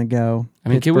it was going to go. I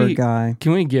mean, Pittsburgh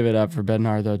can we give it up for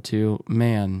Bednar though too?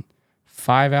 Man,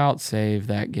 5-out save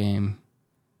that game,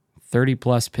 30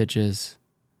 plus pitches,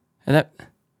 and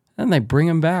then they bring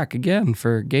him back again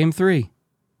for Game 3.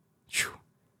 Whew.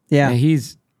 Yeah, man,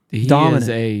 he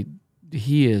dominant.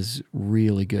 He is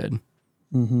really good.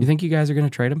 Mm-hmm. You think you guys are going to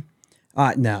trade him?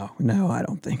 No, I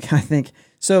don't think. I think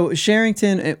so.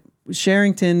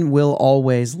 Sherrington will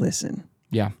always listen.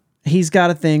 Yeah. he's got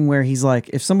a thing where he's like,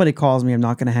 if somebody calls me, I'm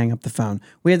not going to hang up the phone.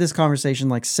 We had this conversation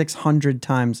like 600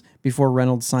 times before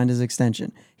Reynolds signed his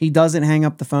extension. He doesn't hang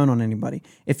up the phone on anybody.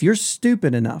 If you're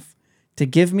stupid enough to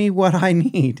give me what I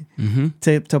need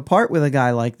to part with a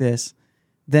guy like this,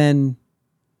 then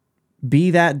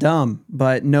be that dumb.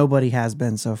 But nobody has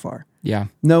been so far. Yeah.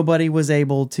 Nobody was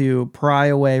able to pry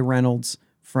away Reynolds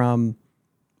from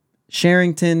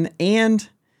Sherrington and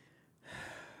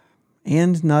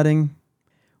Nutting.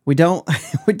 We don't,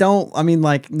 I mean,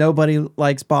 like, nobody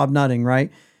likes Bob Nutting,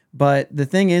 right? But the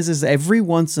thing is every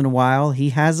once in a while,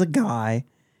 he has a guy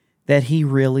that he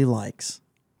really likes.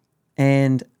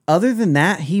 And other than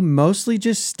that, he mostly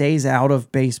just stays out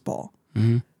of baseball.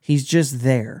 Mm-hmm. He's just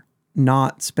there,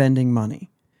 not spending money.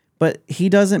 But he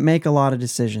doesn't make a lot of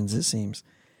decisions, it seems.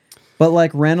 But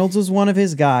like Reynolds was one of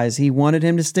his guys. He wanted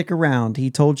him to stick around. He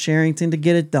told Sherrington to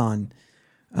get it done.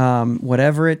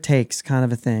 Whatever it takes, kind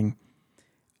of a thing.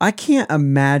 I can't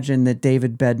imagine that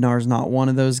David Bednar's not one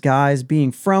of those guys,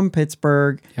 being from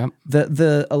Pittsburgh. Yep.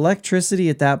 The electricity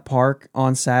at that park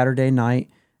on Saturday night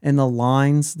and the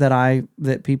lines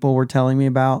that people were telling me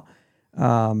about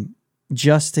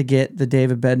just to get the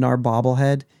David Bednar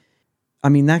bobblehead. I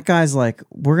mean, that guy's like,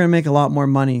 we're going to make a lot more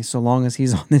money so long as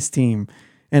he's on this team.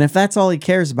 And if that's all he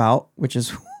cares about, which is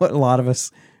what a lot of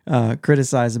us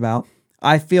criticize about,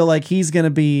 I feel like he's going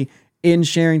to be in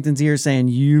Sherrington's ear saying,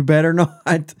 you better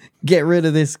not get rid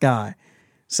of this guy.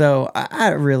 So I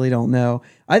really don't know.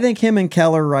 I think him and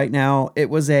Keller right now,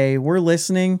 we're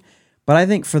listening, but I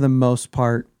think for the most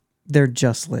part, they're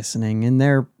just listening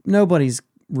and nobody's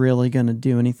really going to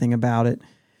do anything about it.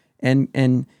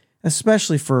 And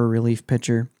especially for a relief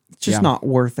pitcher, it's just not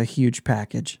worth a huge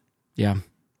package. Yeah.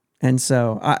 And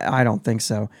so I don't think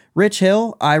so. Rich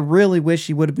Hill, I really wish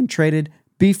he would have been traded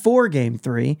before Game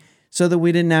 3 so that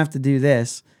we didn't have to do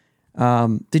this.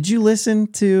 Did you listen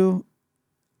to...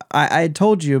 I had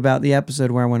told you about the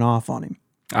episode where I went off on him.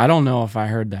 I don't know if I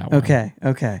heard that one.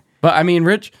 Okay. But I mean,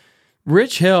 Rich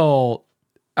Hill,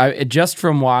 just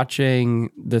from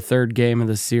watching the third game of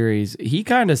the series, he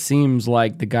kind of seems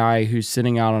like the guy who's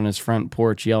sitting out on his front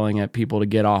porch yelling at people to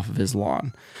get off of his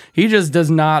lawn. He just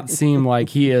does not seem like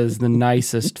he is the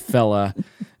nicest fella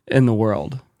in the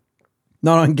world.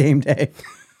 Not on game day.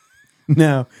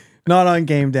 No, not on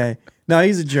game day. No,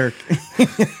 he's a jerk.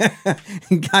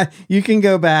 You can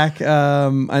go back,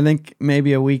 I think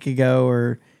maybe a week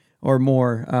ago or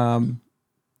more.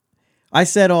 I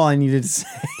said all I needed to say.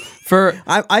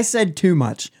 I said too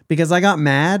much because I got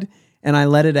mad and I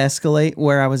let it escalate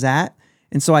where I was at.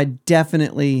 And so I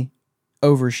definitely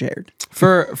overshared.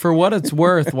 For what it's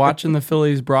worth, watching the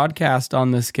Phillies broadcast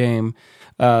on this game,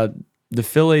 the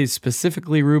Phillies,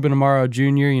 specifically Ruben Amaro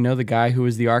Jr., the guy who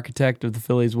was the architect of the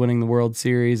Phillies winning the World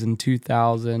Series in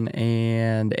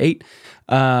 2008,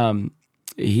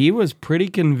 he was pretty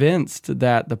convinced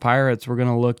that the Pirates were going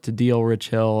to look to deal Rich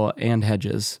Hill and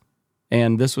Hedges.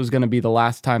 And this was going to be the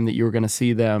last time that you were going to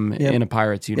see them in a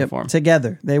Pirates uniform.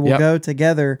 Together. They will go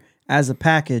together as a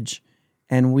package,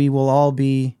 and we will all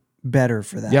be better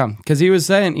for that. Yeah, because he was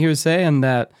saying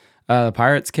that the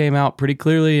Pirates came out pretty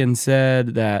clearly and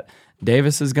said that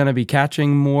Davis is going to be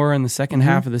catching more in the second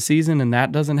half of the season, and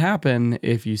that doesn't happen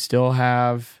if you still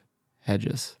have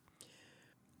Hedges.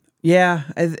 Yeah,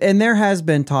 and there has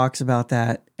been talks about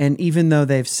that, and even though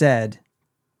they've said,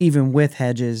 even with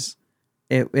Hedges,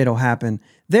 it'll happen.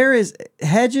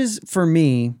 Hedges, for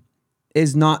me,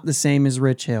 is not the same as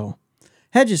Rich Hill.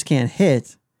 Hedges can't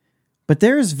hit, but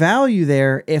there is value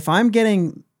there. If I'm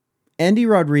getting Endy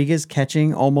Rodriguez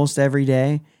catching almost every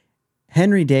day,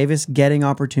 Henry Davis getting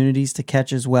opportunities to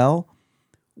catch as well,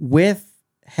 with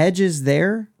Hedges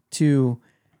there to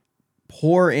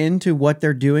pour into what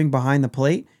they're doing behind the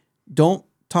plate, don't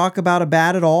talk about a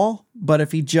bat at all, but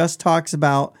if he just talks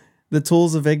about the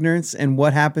tools of ignorance and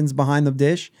what happens behind the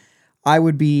dish, I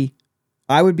would be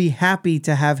happy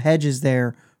to have Hedges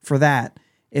there for that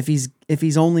if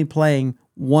he's only playing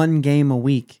one game a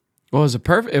week. Well,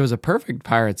 it was a perfect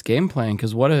Pirates game plan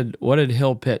because what did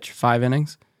Hill pitch? 5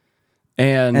 innings?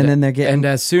 And then they're getting, and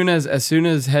as soon as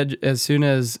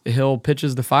Hill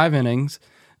pitches the 5 innings,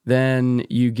 then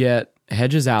you get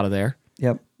Hedges out of there.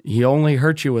 Yep. He only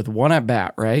hurt you with one at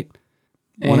bat, right?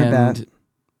 One at bat.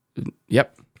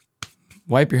 Yep.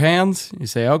 Wipe your hands. You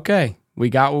say, okay, we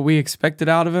got what we expected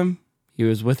out of him. He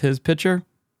was with his pitcher.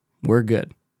 We're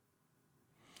good.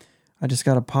 I just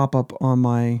got a pop-up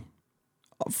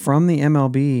from the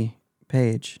MLB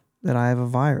page that I have a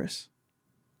virus.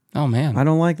 Oh, man. I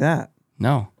don't like that.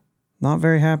 No. Not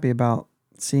very happy about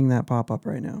seeing that pop up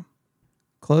right now.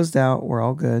 Closed out. We're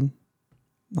all good.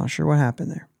 Not sure what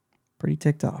happened there. Pretty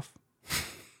ticked off.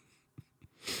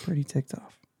 Pretty ticked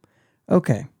off.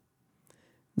 Okay.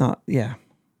 Yeah.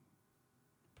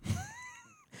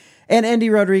 And Andy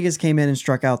Rodriguez came in and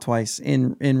struck out twice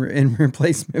in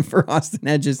replacement for Austin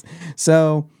Hedges.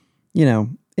 So, it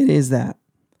is that.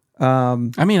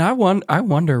 I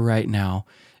wonder right now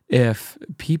if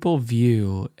people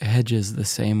view Hedges the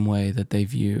same way that they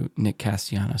view Nick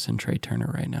Castellanos and Trey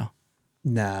Turner right now.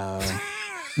 No.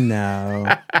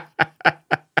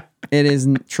 It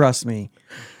isn't. Trust me.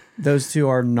 Those two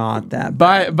are not that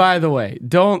bad. By the way,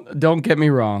 don't get me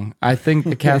wrong. I think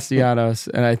that Castellanos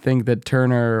and I think that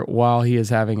Turner, while he is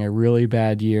having a really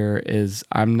bad year,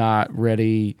 I'm not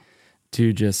ready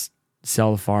to just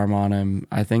sell the farm on him.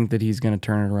 I think that he's going to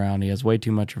turn it around. He has way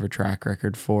too much of a track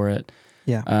record for it.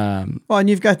 Yeah. Well, and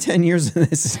you've got 10 years of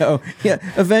this, so yeah,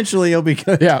 eventually you'll be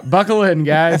good. Yeah, buckle in,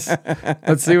 guys.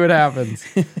 Let's see what happens.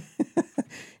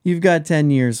 You've got 10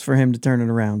 years for him to turn it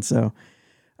around. So,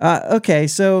 okay,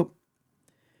 so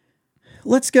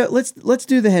let's go. Let's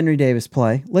do the Henry Davis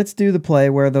play. Let's do the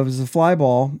play where there was a fly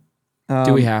ball.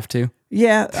 Do we have to?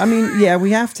 Yeah, yeah,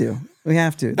 we have to. We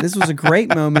have to. This was a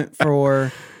great moment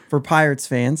for Pirates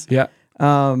fans. Yeah.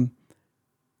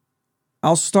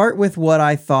 I'll start with what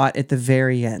I thought at the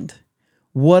very end.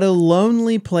 What a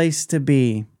lonely place to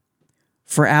be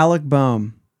for Alec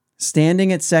Bohm,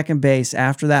 standing at second base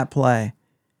after that play,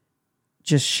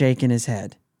 just shaking his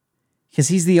head. Because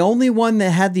he's the only one that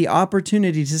had the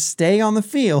opportunity to stay on the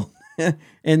field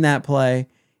in that play.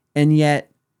 And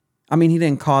yet, he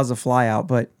didn't cause a fly out,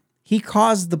 but he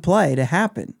caused the play to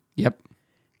happen. Yep.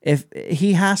 If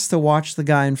he has to watch the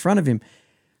guy in front of him.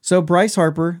 So Bryce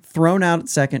Harper thrown out at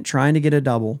second, trying to get a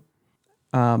double.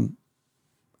 I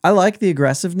like the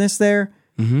aggressiveness there.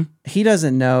 Mm-hmm. He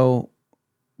doesn't know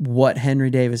what Henry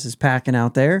Davis is packing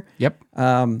out there. Yep.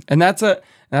 And that's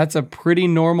a pretty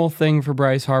normal thing for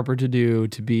Bryce Harper to do,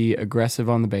 to be aggressive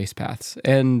on the base paths.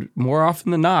 And more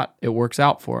often than not, it works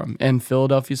out for him. And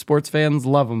Philadelphia sports fans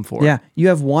love him for it. Yeah, you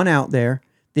have one out there.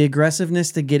 The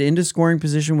aggressiveness to get into scoring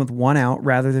position with one out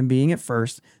rather than being at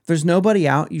first. If there's nobody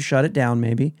out, you shut it down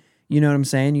maybe. You know what I'm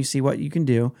saying? You see what you can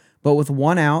do. But with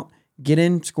one out, get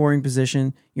in scoring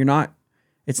position.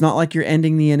 It's not like you're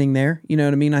ending the inning there. You know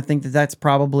what I mean? I think that's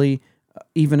probably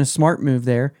even a smart move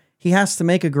there. He has to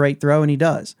make a great throw, and he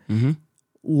does. Mm-hmm.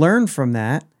 Learn from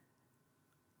that.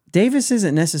 Davis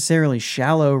isn't necessarily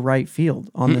shallow right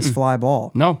field on this fly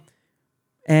ball. No.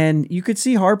 And you could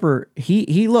see Harper,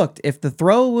 he looked, if the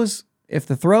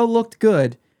throw looked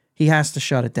good, he has to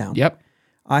shut it down. Yep.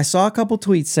 I saw a couple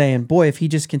tweets saying, boy, if he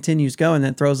just continues going,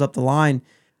 then throws up the line,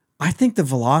 I think the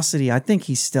velocity, I think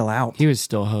he's still out. He was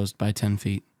still hosed by 10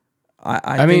 feet.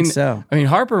 I think so.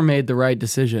 Harper made the right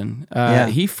decision.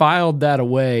 He filed that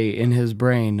away in his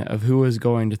brain of who was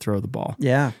going to throw the ball.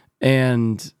 Yeah.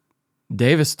 And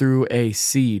Davis threw a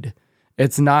seed.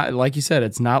 It's not, like you said,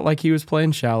 it's not like he was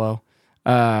playing shallow.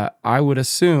 I would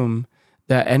assume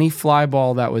that any fly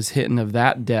ball that was hit of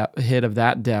that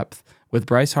depth with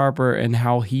Bryce Harper and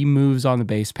how he moves on the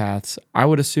base paths, I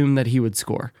would assume that he would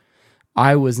score.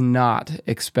 I was not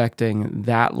expecting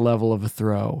that level of a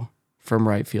throw from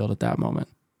right field at that moment.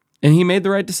 And he made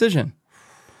the right decision.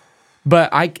 But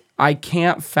I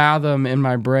can't fathom in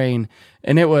my brain,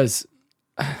 and it was...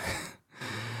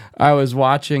 I was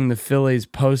watching the Phillies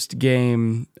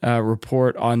post-game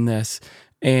report on this,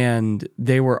 and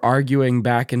they were arguing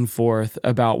back and forth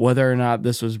about whether or not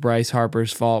this was Bryce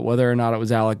Harper's fault, whether or not it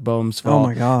was Alec Bohm's fault. Oh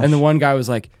my gosh. And the one guy was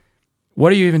like,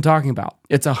 what are you even talking about?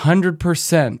 It's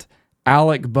 100%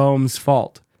 Alec Bohm's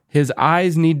fault. His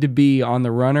eyes need to be on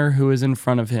the runner who is in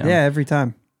front of him. Yeah, every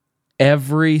time.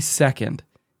 Every second.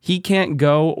 He can't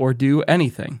go or do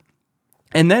anything.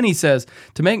 And then he says,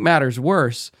 to make matters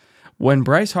worse, when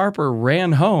Bryce Harper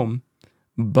ran home,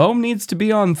 Bohm needs to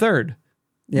be on third.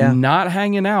 Yeah. Not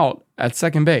hanging out at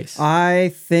second base. I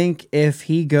think if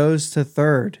he goes to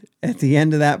third at the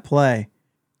end of that play,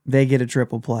 they get a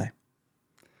triple play.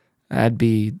 That'd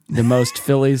be the most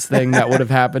Phillies thing that would have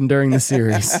happened during the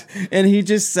series. And he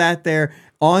just sat there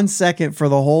on second for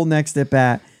the whole next at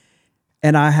bat.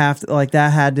 And I have to, that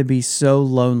had to be so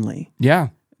lonely. Yeah.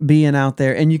 Being out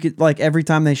there. And you could, every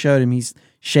time they showed him, he's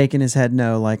shaking his head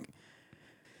no.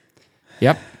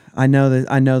 Yep. I know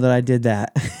that I did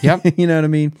that. Yep. You know what I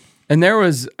mean? And there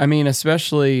was,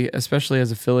 especially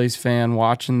as a Phillies fan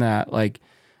watching that,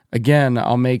 again,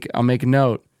 I'll make a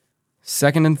note.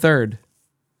 Second and third,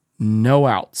 no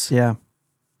outs. Yeah.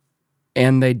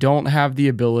 And they don't have the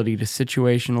ability to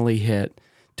situationally hit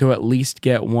to at least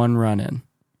get one run in.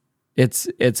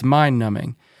 It's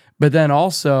mind-numbing. But then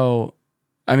also,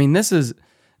 this is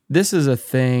a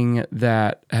thing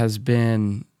that has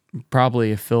been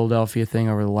probably a Philadelphia thing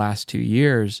over the last 2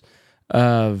 years.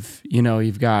 of,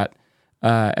 you've got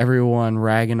everyone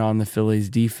ragging on the Phillies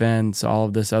defense, all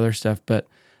of this other stuff, but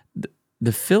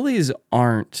the Phillies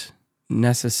aren't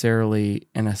necessarily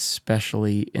an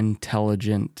especially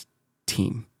intelligent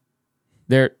team.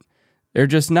 They're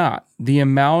just not. The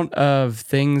amount of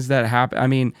things that happen. I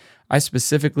mean, I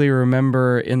specifically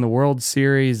remember in the World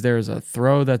Series, there's a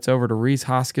throw that's over to Rhys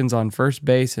Hoskins on first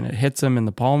base, and it hits him in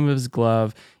the palm of his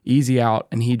glove, easy out,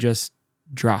 and he just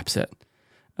drops it.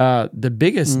 The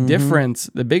biggest difference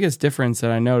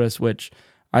that I noticed, which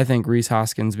I think Rhys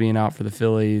Hoskins being out for the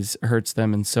Phillies hurts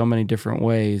them in so many different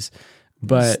ways,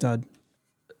 but Stud.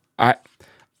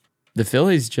 The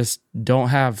Phillies just don't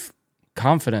have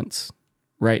confidence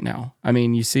right now. I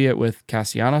mean, you see it with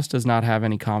Castellanos does not have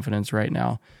any confidence right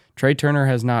now. Trey Turner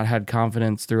has not had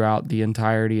confidence throughout the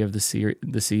entirety of the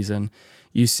season.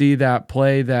 You see that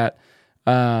play that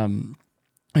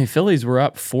Phillies were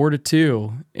up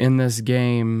 4-2 in this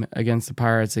game against the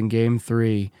Pirates in Game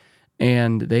 3,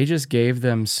 and they just gave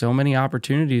them so many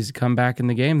opportunities to come back in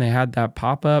the game. They had that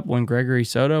pop-up when Gregory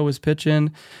Soto was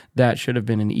pitching that should have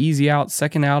been an easy out,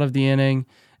 second out of the inning,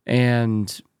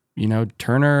 and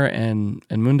Turner and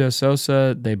Mundo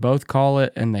Sosa, they both call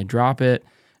it and they drop it.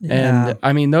 Yeah. And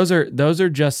I mean, those are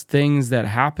just things that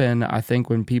happen, I think,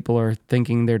 when people are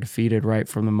thinking they're defeated right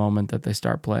from the moment that they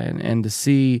start playing. And to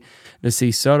see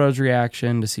Soto's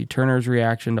reaction, to see Turner's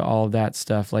reaction to all of that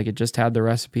stuff, like it just had the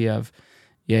recipe of,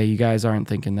 yeah, you guys aren't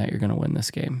thinking that you're going to win this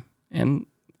game. And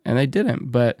they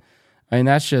didn't. But I mean,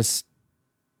 that's just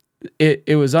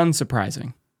it was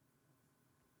unsurprising.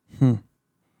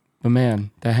 But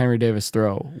man, that Henry Davis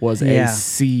throw was a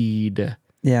seed.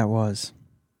 Yeah, it was.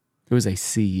 It was a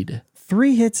seed.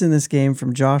 3 hits in this game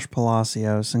from Josh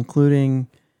Palacios, including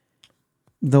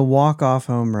the walk-off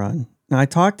home run. Now, I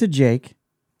talked to Jake,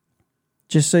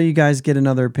 just so you guys get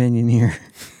another opinion here.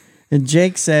 And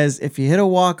Jake says, if you hit a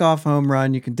walk-off home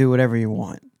run, you can do whatever you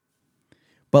want.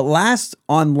 But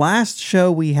last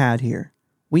show we had here,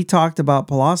 we talked about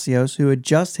Palacios, who had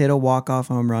just hit a walk-off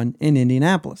home run in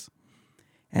Indianapolis.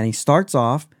 And he starts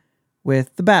off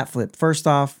with the bat flip. First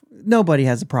off, nobody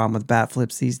has a problem with bat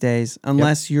flips these days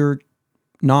unless you're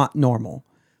not normal.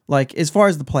 Like, as far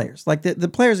as the players. Like, the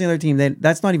players on the other team,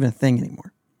 that's not even a thing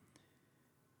anymore.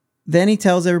 Then he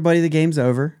tells everybody the game's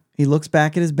over. He looks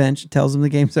back at his bench and tells them the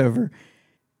game's over.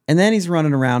 And then he's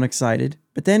running around excited.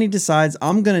 But then he decides,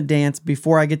 I'm going to dance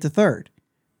before I get to third.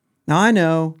 Now, I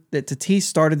know that Tatis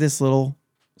started this little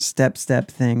step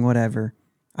thing, whatever.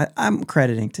 I'm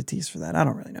crediting Tatis for that. I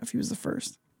don't really know if he was the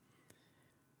first.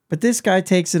 But this guy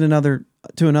takes it to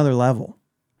another level.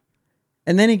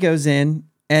 And then he goes in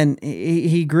and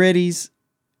he gritties.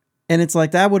 And it's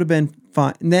like, that would have been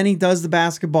fun. And then he does the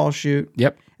basketball shoot.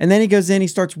 Yep. And then he goes in, he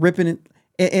starts ripping it.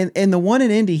 And the one in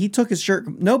Indy, he took his shirt.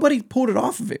 Nobody pulled it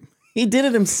off of him. He did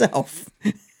it himself.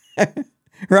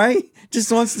 Right?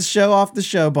 Just wants to show off the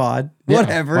show bod. Yeah,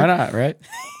 whatever. Why not, right?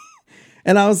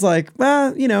 And I was like,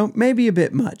 well, maybe a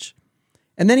bit much.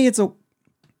 And then he hits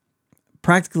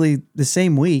practically the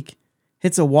same week,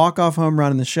 hits a walk-off home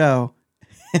run in the show.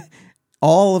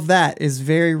 All of that is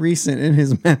very recent in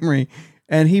his memory.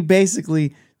 And he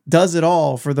basically does it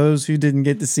all for those who didn't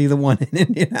get to see the one in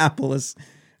Indianapolis.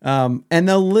 And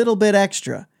a little bit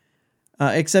extra,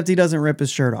 except he doesn't rip his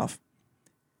shirt off.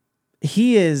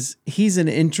 He's an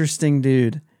interesting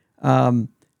dude.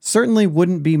 Certainly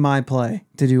wouldn't be my play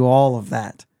to do all of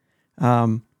that.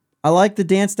 I like the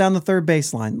dance down the third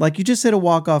baseline. Like, you just hit a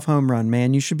walk-off home run,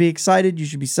 man. You should be excited. You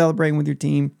should be celebrating with your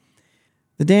team.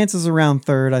 The dances around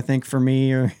third, I think, for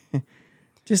me, are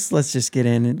let's just get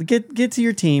in and get to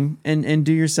your team and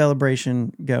do your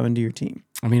celebration. Go and do your team.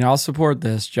 I mean, I'll support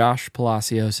this. Josh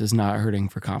Palacios is not hurting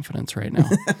for confidence right now.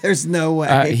 There's no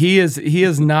way. He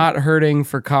is not hurting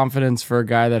for confidence for a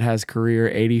guy that has career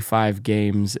 85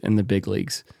 games in the big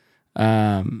leagues.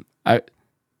 I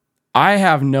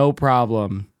have no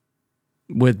problem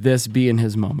with this being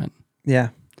his moment. Yeah.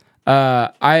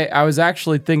 I was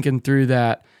actually thinking through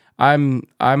that. I'm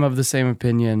of the same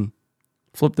opinion.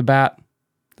 Flip the bat.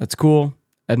 That's cool.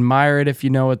 Admire it if you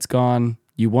know it's gone.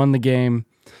 You won the game.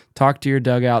 Talk to your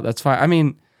dugout. That's fine. I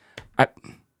mean,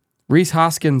 Rhys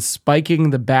Hoskins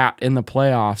spiking the bat in the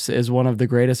playoffs is one of the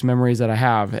greatest memories that I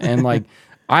have. And like,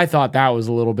 I thought that was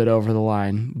a little bit over the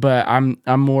line, but I'm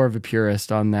more of a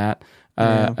purist on that.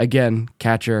 Again,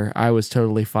 catcher, I was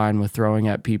totally fine with throwing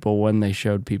at people when they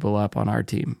showed people up on our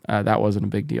team. That wasn't a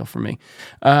big deal for me.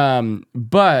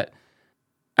 But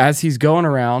as he's going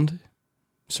around,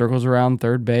 circles around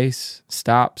third base,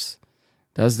 stops,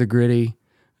 does the gritty,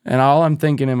 and all I'm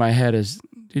thinking in my head is,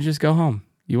 you just go home.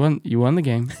 You won the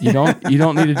game. You don't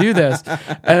need to do this.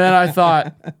 And then I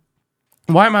thought,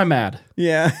 Why am I mad?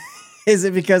 Yeah. Is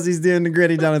it because he's doing the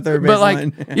gritty down at third But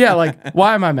baseline?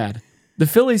 why am I mad? The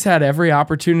Phillies had every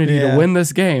opportunity to win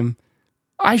this game.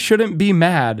 I shouldn't be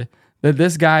mad that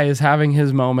this guy is having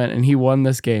his moment and he won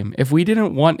this game. If we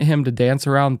didn't want him to dance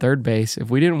around third base, if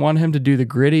we didn't want him to do the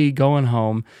gritty going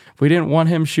home, if we didn't want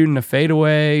him shooting a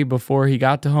fadeaway before he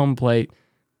got to home plate,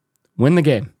 win the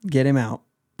game. Get him out.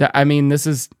 This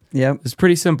is Yep. it's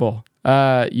pretty simple.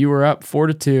 You were up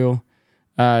 4-2.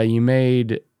 You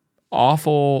made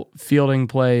awful fielding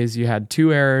plays. You had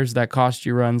 2 errors that cost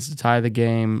you runs to tie the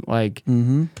game.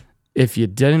 If you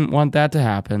didn't want that to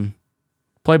happen,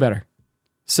 play better.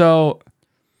 So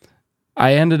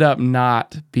I ended up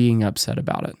not being upset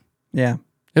about it. Yeah.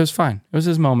 It was fine. It was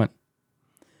his moment.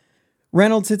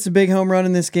 Reynolds hits a big home run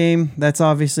in this game. That's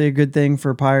obviously a good thing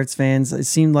for Pirates fans. It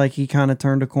seemed like he kind of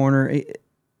turned a corner.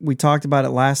 We talked about it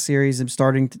last series. I'm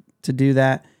starting to do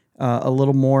that, a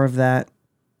little more of that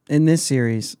in this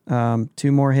series.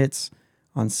 2 more hits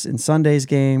in Sunday's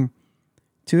game.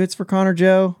 2 hits for Connor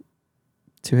Joe.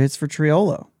 2 hits for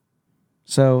Triolo.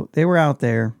 So they were out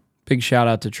there. Big shout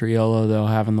out to Triolo, though,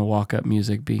 having the walk-up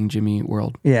music being Jimmy Eat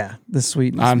World. Yeah, the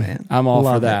sweetness, man. I'm all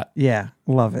for that. Yeah,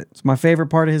 love it. It's my favorite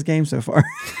part of his game so far.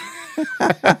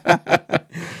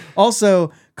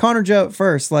 Also, Connor Joe at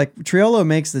first. Triolo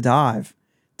makes the dive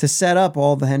to set up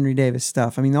all the Henry Davis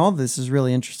stuff. All of this is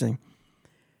really interesting.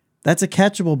 That's a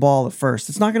catchable ball at first.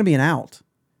 It's not going to be an out,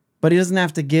 but he doesn't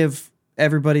have to give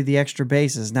everybody the extra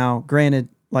bases. Now, granted,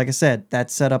 like I said,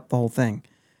 that set up the whole thing.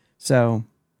 So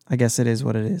I guess it is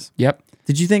what it is. Yep.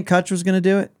 Did you think Kutch was going to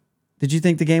do it? Did you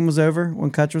think the game was over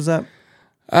when Kutch was up?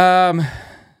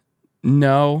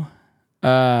 No.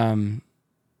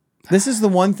 This is the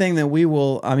one thing that we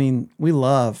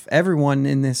love. Everyone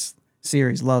in this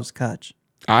series loves Kutch.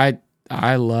 I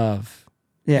love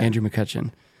Andrew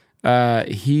McCutchen.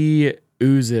 He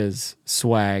oozes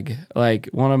swag.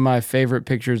 One of my favorite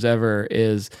pictures ever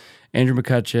is Andrew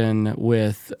McCutchen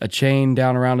with a chain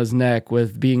down around his neck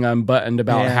with being unbuttoned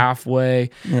about halfway,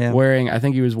 I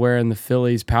think he was wearing the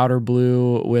Phillies powder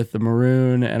blue with the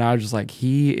maroon, and I was just like,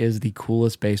 he is the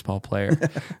coolest baseball player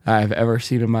I've ever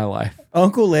seen in my life.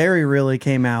 Uncle Larry really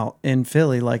came out in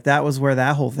Philly. That was where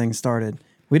that whole thing started.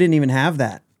 We didn't even have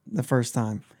that the first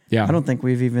time. Yeah. I don't think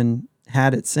we've even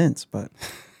had it since, but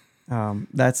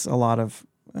that's a lot of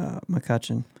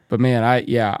McCutchen. But man,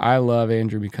 I love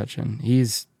Andrew McCutchen.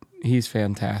 He's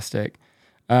fantastic.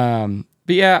 But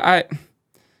yeah,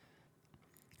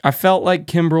 I felt like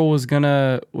Kimbrel was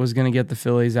gonna get the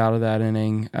Phillies out of that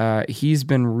inning. He's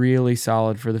been really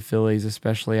solid for the Phillies,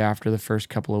 especially after the first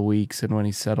couple of weeks and when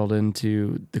he settled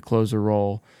into the closer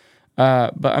role.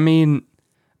 But the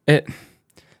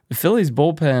Phillies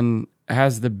bullpen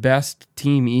has the best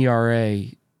team ERA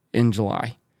in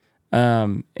July,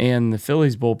 and the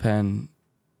Phillies bullpen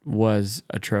was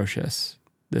atrocious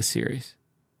this series.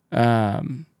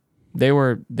 They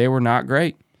were not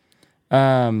great,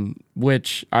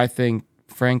 which I think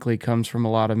frankly comes from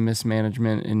a lot of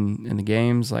mismanagement in the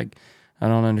games. I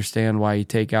don't understand why you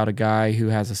take out a guy who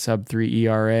has a sub-3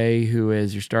 ERA, who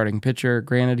is your starting pitcher.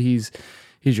 Granted, he's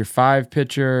your 5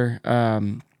 pitcher,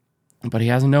 but he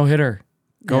has a no-hitter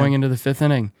going into the 5th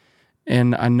inning.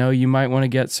 And I know you might want to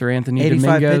get Sir Anthony 85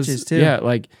 Dominguez. pitches too.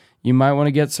 Yeah, you might want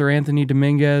to get Sir Anthony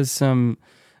Dominguez some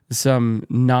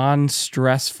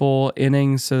non-stressful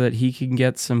innings so that he can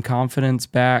get some confidence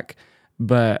back.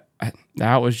 But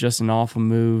that was just an awful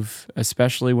move,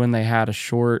 especially when they had a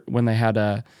short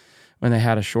bullpen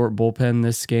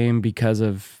this game because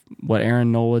of what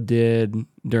Aaron Nola did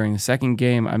during the second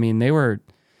game.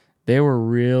 They were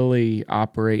really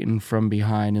operating from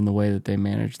behind in the way that they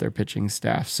managed their pitching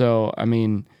staff. So,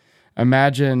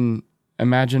 imagine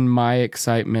my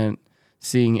excitement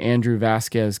seeing Andrew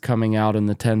Vasquez coming out in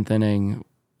the 10th inning.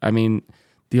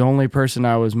 The only person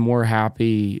I was more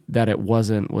happy that it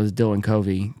wasn't was Dylan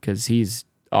Covey, because he's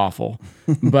awful.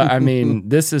 But,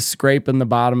 this is scraping the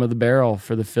bottom of the barrel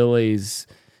for the Phillies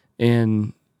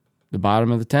in the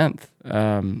bottom of the 10th.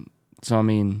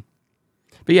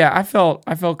 But yeah, I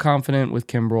felt confident with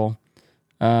Kimbrel.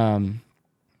 But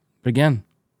again,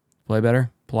 play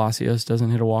better. Palacios doesn't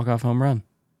hit a walk-off home run.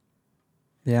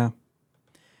 Yeah.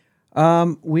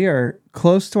 We are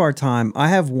close to our time. I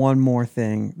have one more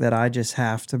thing that I just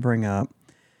have to bring up.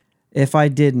 If I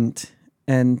didn't,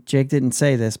 and Jake didn't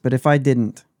say this, but if I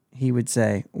didn't, he would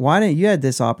say, why didn't you had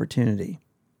this opportunity?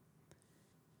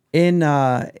 In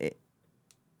the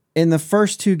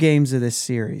first 2 games of this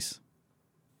series,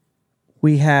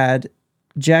 we had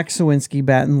Jack Sawinski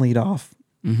batting leadoff.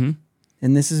 Mm-hmm.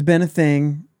 And this has been a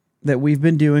thing that we've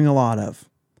been doing a lot of.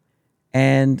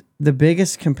 And the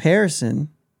biggest comparison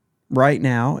right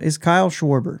now is Kyle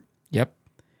Schwarber. Yep.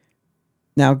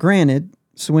 Now, granted,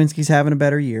 Sawinski's having a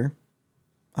better year,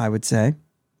 I would say.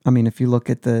 I mean, if you look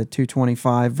at the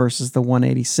 225 versus the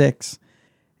 186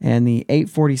 and the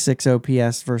 846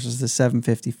 OPS versus the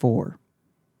 754.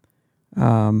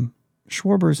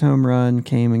 Schwarber's home run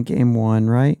came in game 1,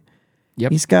 right?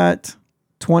 Yep. He's got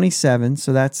 27,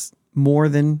 so that's more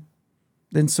than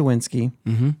Sawinski.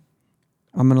 Mm-hmm.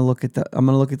 I'm gonna look at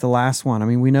the last one. I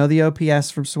mean, we know the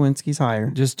OPS from Sawinski's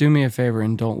higher. Just do me a favor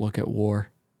and don't look at WAR.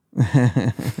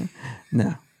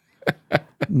 No.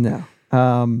 No.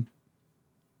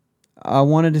 I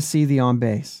wanted to see the on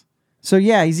base. So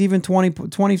yeah, he's even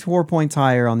 24 points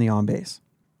higher on the on base.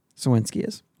 Sawinski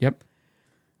is. Yep.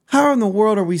 How in the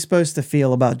world are we supposed to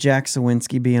feel about Jack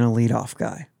Sawinski being a leadoff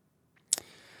guy?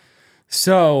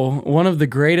 So, one of the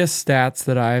greatest stats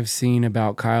that I've seen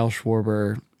about Kyle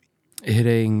Schwarber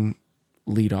hitting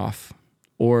leadoff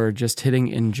or just hitting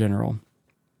in general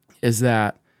is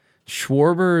that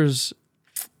Schwarber's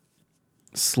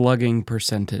slugging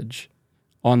percentage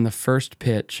on the first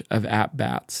pitch of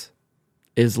at-bats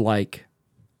is like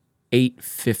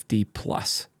 850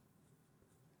 plus.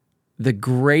 The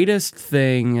greatest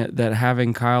thing that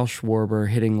having Kyle Schwarber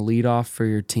hitting leadoff for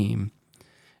your team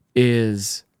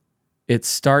is it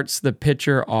starts the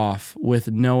pitcher off with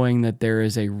knowing that there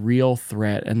is a real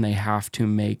threat and they have to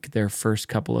make their first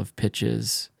couple of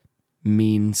pitches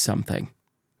mean something.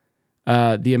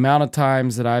 The amount of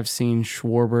times that I've seen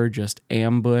Schwarber just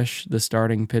ambush the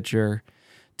starting pitcher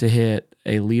to hit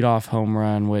a leadoff home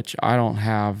run, which I don't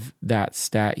have that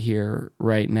stat here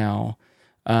right now.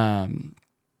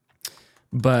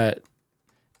 But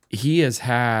he has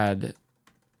had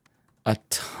a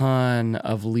ton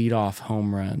of leadoff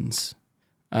home runs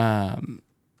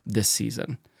this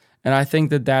season. And I think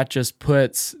that just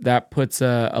puts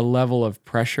a level of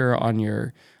pressure on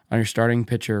your starting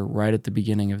pitcher right at the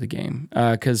beginning of the game.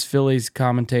 Because Phillies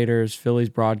commentators, Phillies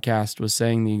broadcast was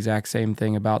saying the exact same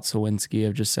thing about Sawinski,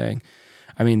 of just saying,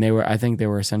 I mean, I think they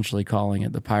were essentially calling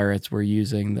it the Pirates were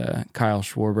using the Kyle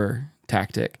Schwarber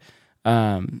tactic.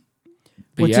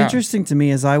 What's interesting to me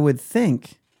is I would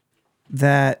think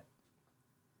that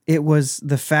it was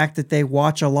the fact that they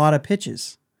watch a lot of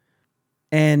pitches.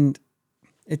 And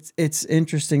it's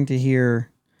interesting to hear.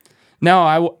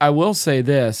 Now, I will say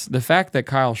this. The fact that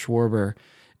Kyle Schwarber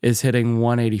is hitting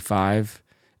 185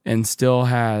 and still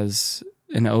has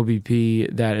an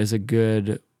OBP that is a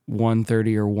good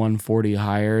 130 or 140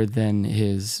 higher than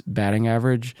his batting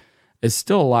average is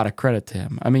still a lot of credit to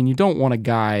him. I mean, you don't want a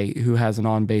guy who has an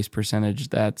on-base percentage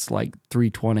that's like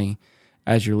 320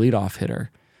 as your leadoff hitter.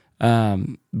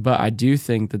 But I do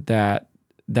think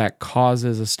that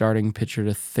causes a starting pitcher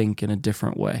to think in a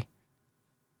different way.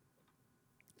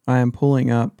 I am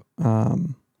pulling up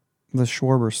the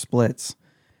Schwarber splits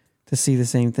to see the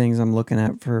same things I'm looking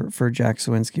at for Jack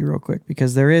Sawinski real quick,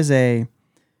 because there is a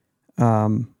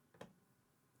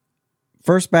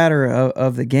first batter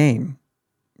of the game.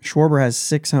 Schwarber has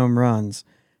 6 home runs.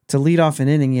 To lead off an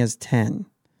inning, he has 10.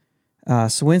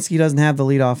 Sawinski doesn't have the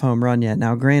leadoff home run yet.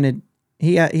 Now, granted,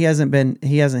 he hasn't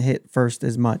hit first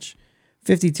as much.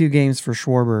 52 games for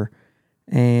Schwarber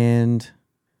and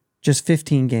just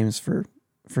 15 games for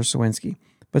Sawinski.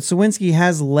 But Sawinski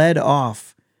has led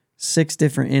off 6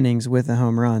 different innings with a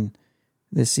home run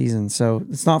this season. So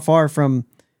it's not far from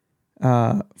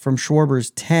Schwarber's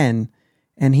 10,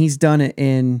 and he's done it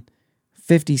in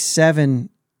 57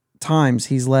 times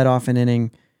he's led off an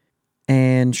inning,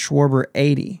 and Schwarber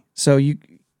 80. So you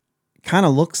kind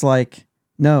of looks like,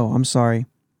 no, I'm sorry,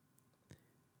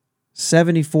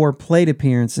 74 plate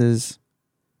appearances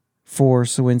for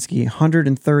Sawinski,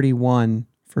 131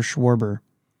 for Schwarber.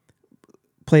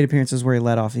 Plate appearances where he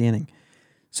led off the inning.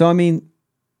 So, I mean,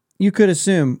 you could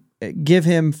assume, give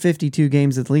him 52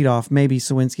 games at leadoff, maybe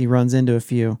Sawinski runs into a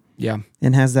few. Yeah.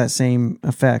 And has that same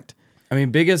effect. I mean,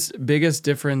 biggest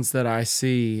difference that I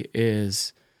see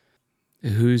is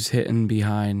who's hitting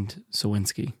behind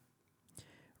Sawinski.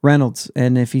 Reynolds,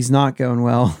 and if he's not going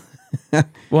well.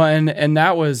 Well, and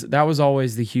that was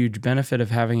always the huge benefit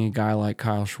of having a guy like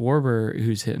Kyle Schwarber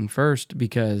who's hitting first,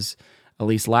 because at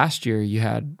least last year you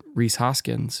had Rhys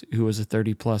Hoskins, who was a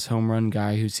 30-plus home run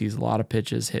guy who sees a lot of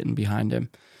pitches hitting behind him.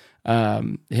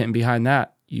 Hitting behind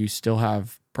that, you still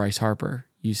have Bryce Harper.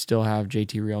 You still have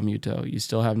JT Realmuto. You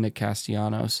still have Nick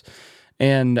Castellanos.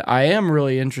 And I am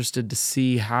really interested to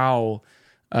see how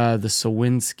the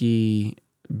Sawinski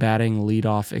batting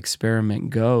leadoff experiment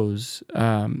goes.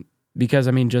 Because,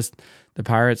 I mean, just the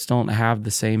Pirates don't have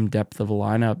the same depth of a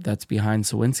lineup that's behind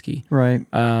Sawinski. Right.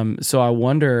 So I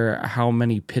wonder how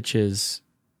many pitches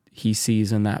he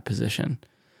sees in that position.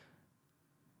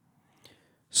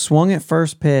 Swung at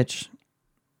first pitch.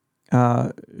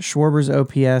 Schwarber's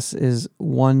OPS is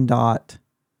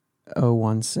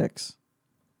 1.016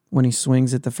 when he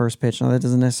swings at the first pitch. Now, that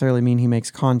doesn't necessarily mean he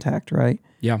makes contact, right?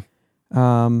 Yeah.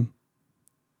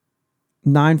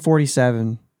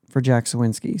 947 for Jack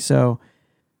Sawinski. So,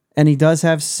 and he does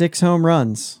have 6 home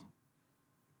runs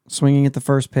swinging at the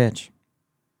first pitch.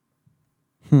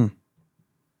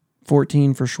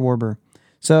 14 for Schwarber.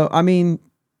 So, I mean,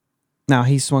 now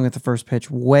he's swung at the first pitch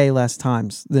way less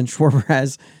times than Schwarber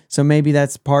has. So maybe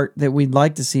that's part that we'd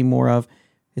like to see more of.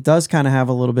 It does kind of have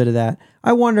a little bit of that.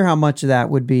 I wonder how much of that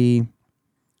would be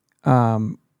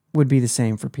the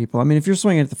same for people. I mean, if you're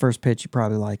swinging at the first pitch, you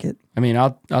probably like it. I mean,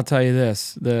 I'll tell you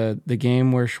this: the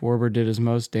game where Schwarber did his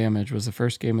most damage was the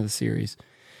first game of the series.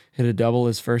 Hit a double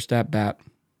his first at bat,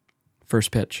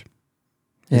 first pitch.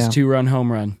 His 2-run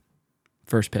home run,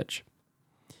 first pitch.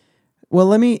 Well,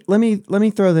 let me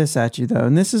throw this at you though,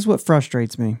 and this is what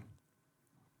frustrates me.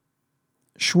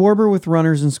 Schwarber with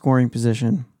runners in scoring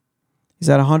position. He's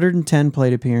at 110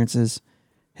 plate appearances.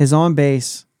 His on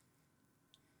base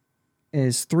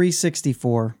is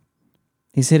 364.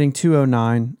 He's hitting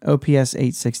 209, OPS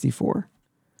 864.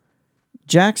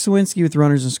 Jack Sawinski with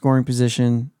runners in scoring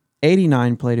position,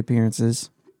 89 plate appearances.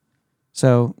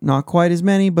 So not quite as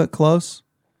many, but close.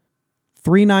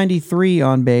 393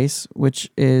 on base, which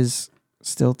is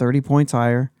still 30 points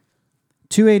higher.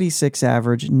 286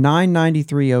 average,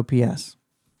 993 OPS.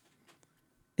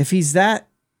 If he's that,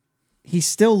 he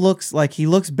still looks like he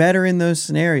looks better in those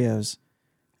scenarios.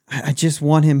 I just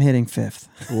want him hitting 5th.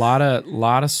 A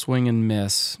lot of swing and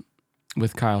miss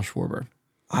with Kyle Schwarber.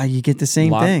 You get the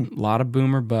same thing. A lot of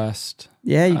boomer bust.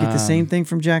 Yeah, you get the same thing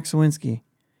from Jack Sawinski.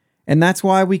 And that's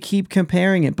why we keep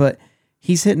comparing it. But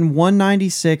he's hitting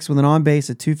 196 with an on-base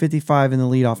at 255 in the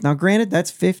leadoff. Now, granted, that's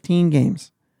 15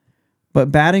 games.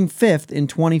 But batting 5th in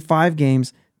 25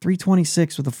 games,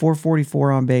 326 with a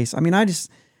 444 on base. I mean, I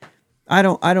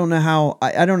don't know how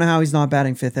he's not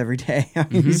batting 5th every day. I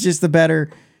mean, he's just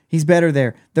he's better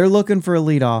there. They're looking for a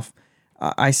leadoff.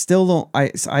 I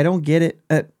don't get it.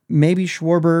 Maybe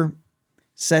Schwarber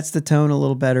sets the tone a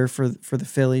little better for the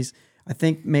Phillies. I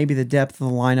think maybe the depth of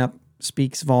the lineup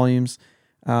speaks volumes.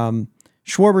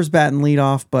 Schwarber's batting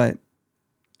leadoff, but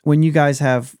when you guys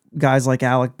have guys like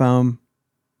Alec Boehm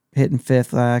hitting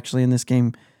 5th, actually in this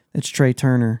game, it's Trey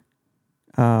Turner.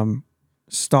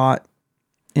 Stott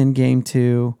in game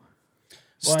 2.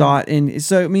 Stott in.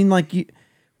 So, I mean, like,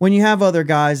 when you have other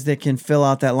guys that can fill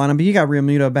out that lineup, but you got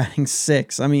Realmuto batting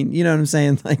 6. I mean, you know what I'm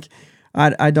saying? Like,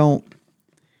 I don't.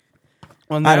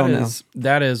 Well, I don't know.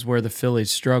 That is where the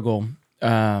Phillies struggle,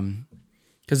 because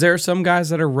there are some guys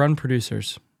that are run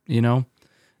producers, you know,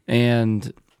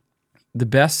 and the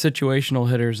best situational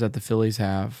hitters that the Phillies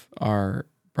have are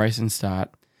Bryson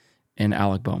Stott and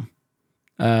Alec Boehm.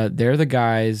 They're the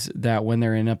guys that when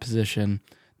they're in a position,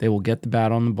 they will get the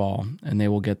bat on the ball and they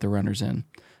will get the runners in.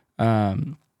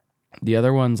 The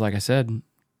other ones, like I said,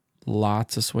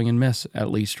 lots of swing and miss,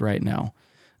 at least right now.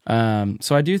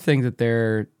 So I do think that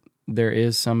there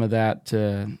is some of that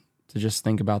to just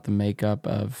think about the makeup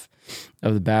of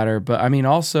the batter. But I mean,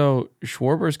 also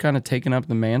Schwarber's kind of taken up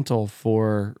the mantle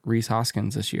for Rhys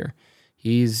Hoskins this year.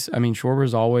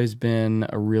 Schwarber's always been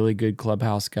a really good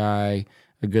clubhouse guy,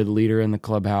 a good leader in the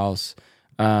clubhouse.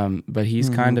 But he's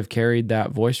kind of carried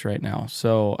that voice right now.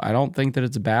 So I don't think that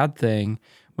it's a bad thing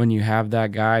when you have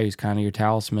that guy who's kind of your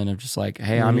talisman of just like,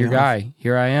 hey, I'm your guy.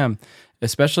 Here I am.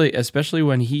 Especially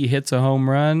when he hits a home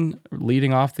run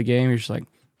leading off the game, you're just like,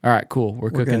 all right, cool.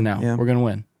 We're cooking good. now. Yeah. We're going to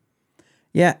win.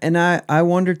 Yeah, and I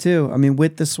wonder too. I mean,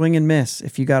 with the swing and miss,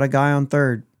 if you got a guy on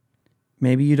third,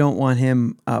 maybe you don't want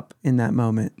him up in that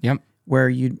moment. Yep. Where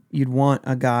you'd want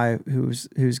a guy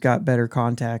who's got better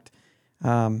contact.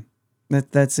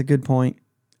 That's a good point.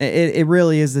 It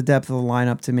really is the depth of the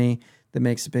lineup to me that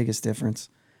makes the biggest difference.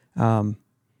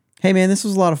 Hey man, this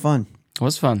was a lot of fun. It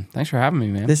was fun. Thanks for having me,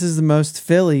 man. This is the most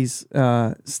Phillies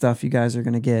stuff you guys are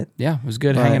gonna get. Yeah, it was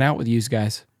good hanging out with you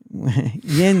guys.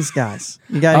 Yins guys.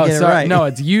 You gotta get it right. No,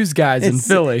 it's yous guys in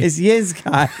Philly. It's Yins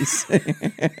guys.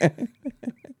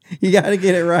 You gotta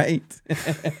get it right.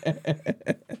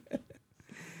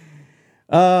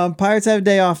 Pirates have a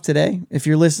day off today if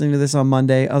you're listening to this on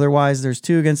Monday. Otherwise, there's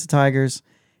 2 against the Tigers.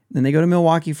 Then they go to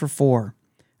Milwaukee for 4.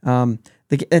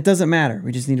 It doesn't matter.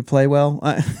 We just need to play well.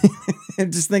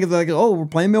 Just think of we're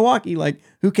playing Milwaukee. Like,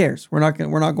 who cares? We're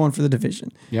not going for the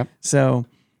division. Yep. So,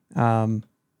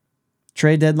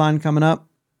 trade deadline coming up.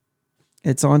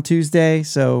 It's on Tuesday,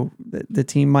 so the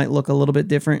team might look a little bit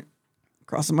different.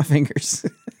 Crossing my fingers.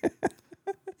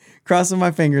 Crossing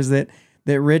my fingers that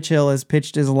Rich Hill has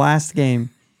pitched his last game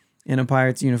in a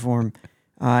Pirates uniform.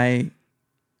 I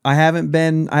I haven't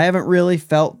really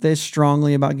felt this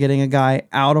strongly about getting a guy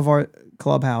out of our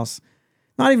clubhouse.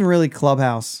 Not even really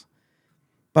clubhouse,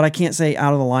 but I can't say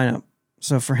out of the lineup.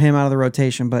 So for him out of the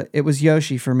rotation, but it was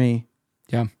Yoshi for me.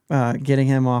 Yeah. Getting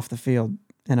him off the field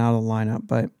and out of the lineup.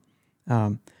 But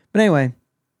anyway,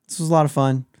 this was a lot of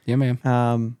fun. Yeah,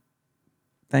 man.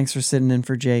 Thanks for sitting in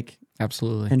for Jake.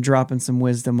 Absolutely. And dropping some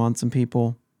wisdom on some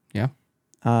people. Yeah.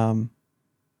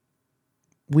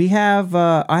 We have,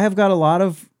 I have got a lot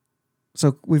of,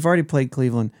 so we've already played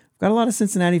Cleveland. We've got a lot of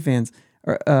Cincinnati fans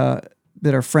that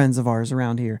are friends of ours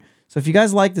around here. So if you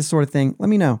guys like this sort of thing, let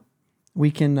me know.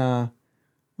 We can kind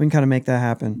of make that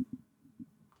happen.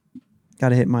 Got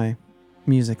to hit my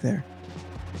music there.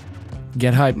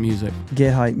 Get hype music.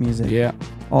 Get hype music. Yeah.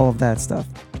 All of that stuff.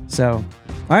 So,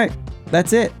 all right,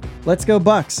 that's it. Let's go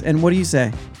Bucks. And what do you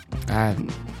say?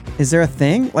 Is there a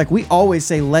thing? Like we always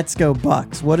say, let's go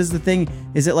Bucks. What is the thing?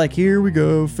 Is it like, here we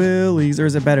go Phillies, or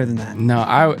is it better than that? No,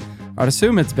 I would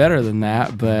assume it's better than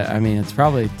that, but I mean, it's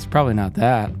probably not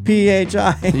that.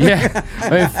 PHI. Yeah. I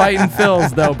mean, fighting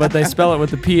Phils though, but they spell it with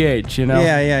the PH, you know?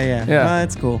 Yeah.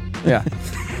 That's cool. Yeah.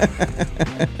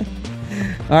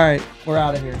 All right, we're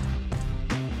out of here.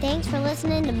 Thanks for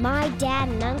listening to my dad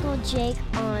and Uncle Jake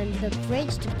on the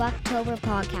Bridge to Bucktober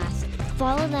podcast.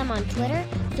 Follow them on Twitter,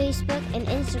 Facebook, and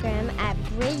Instagram at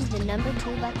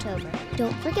Bridge2Bucktober.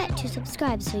 Don't forget to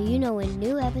subscribe so you know when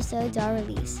new episodes are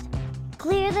released.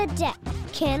 Clear the deck,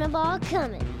 cannonball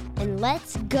coming, and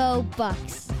let's go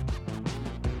Bucks!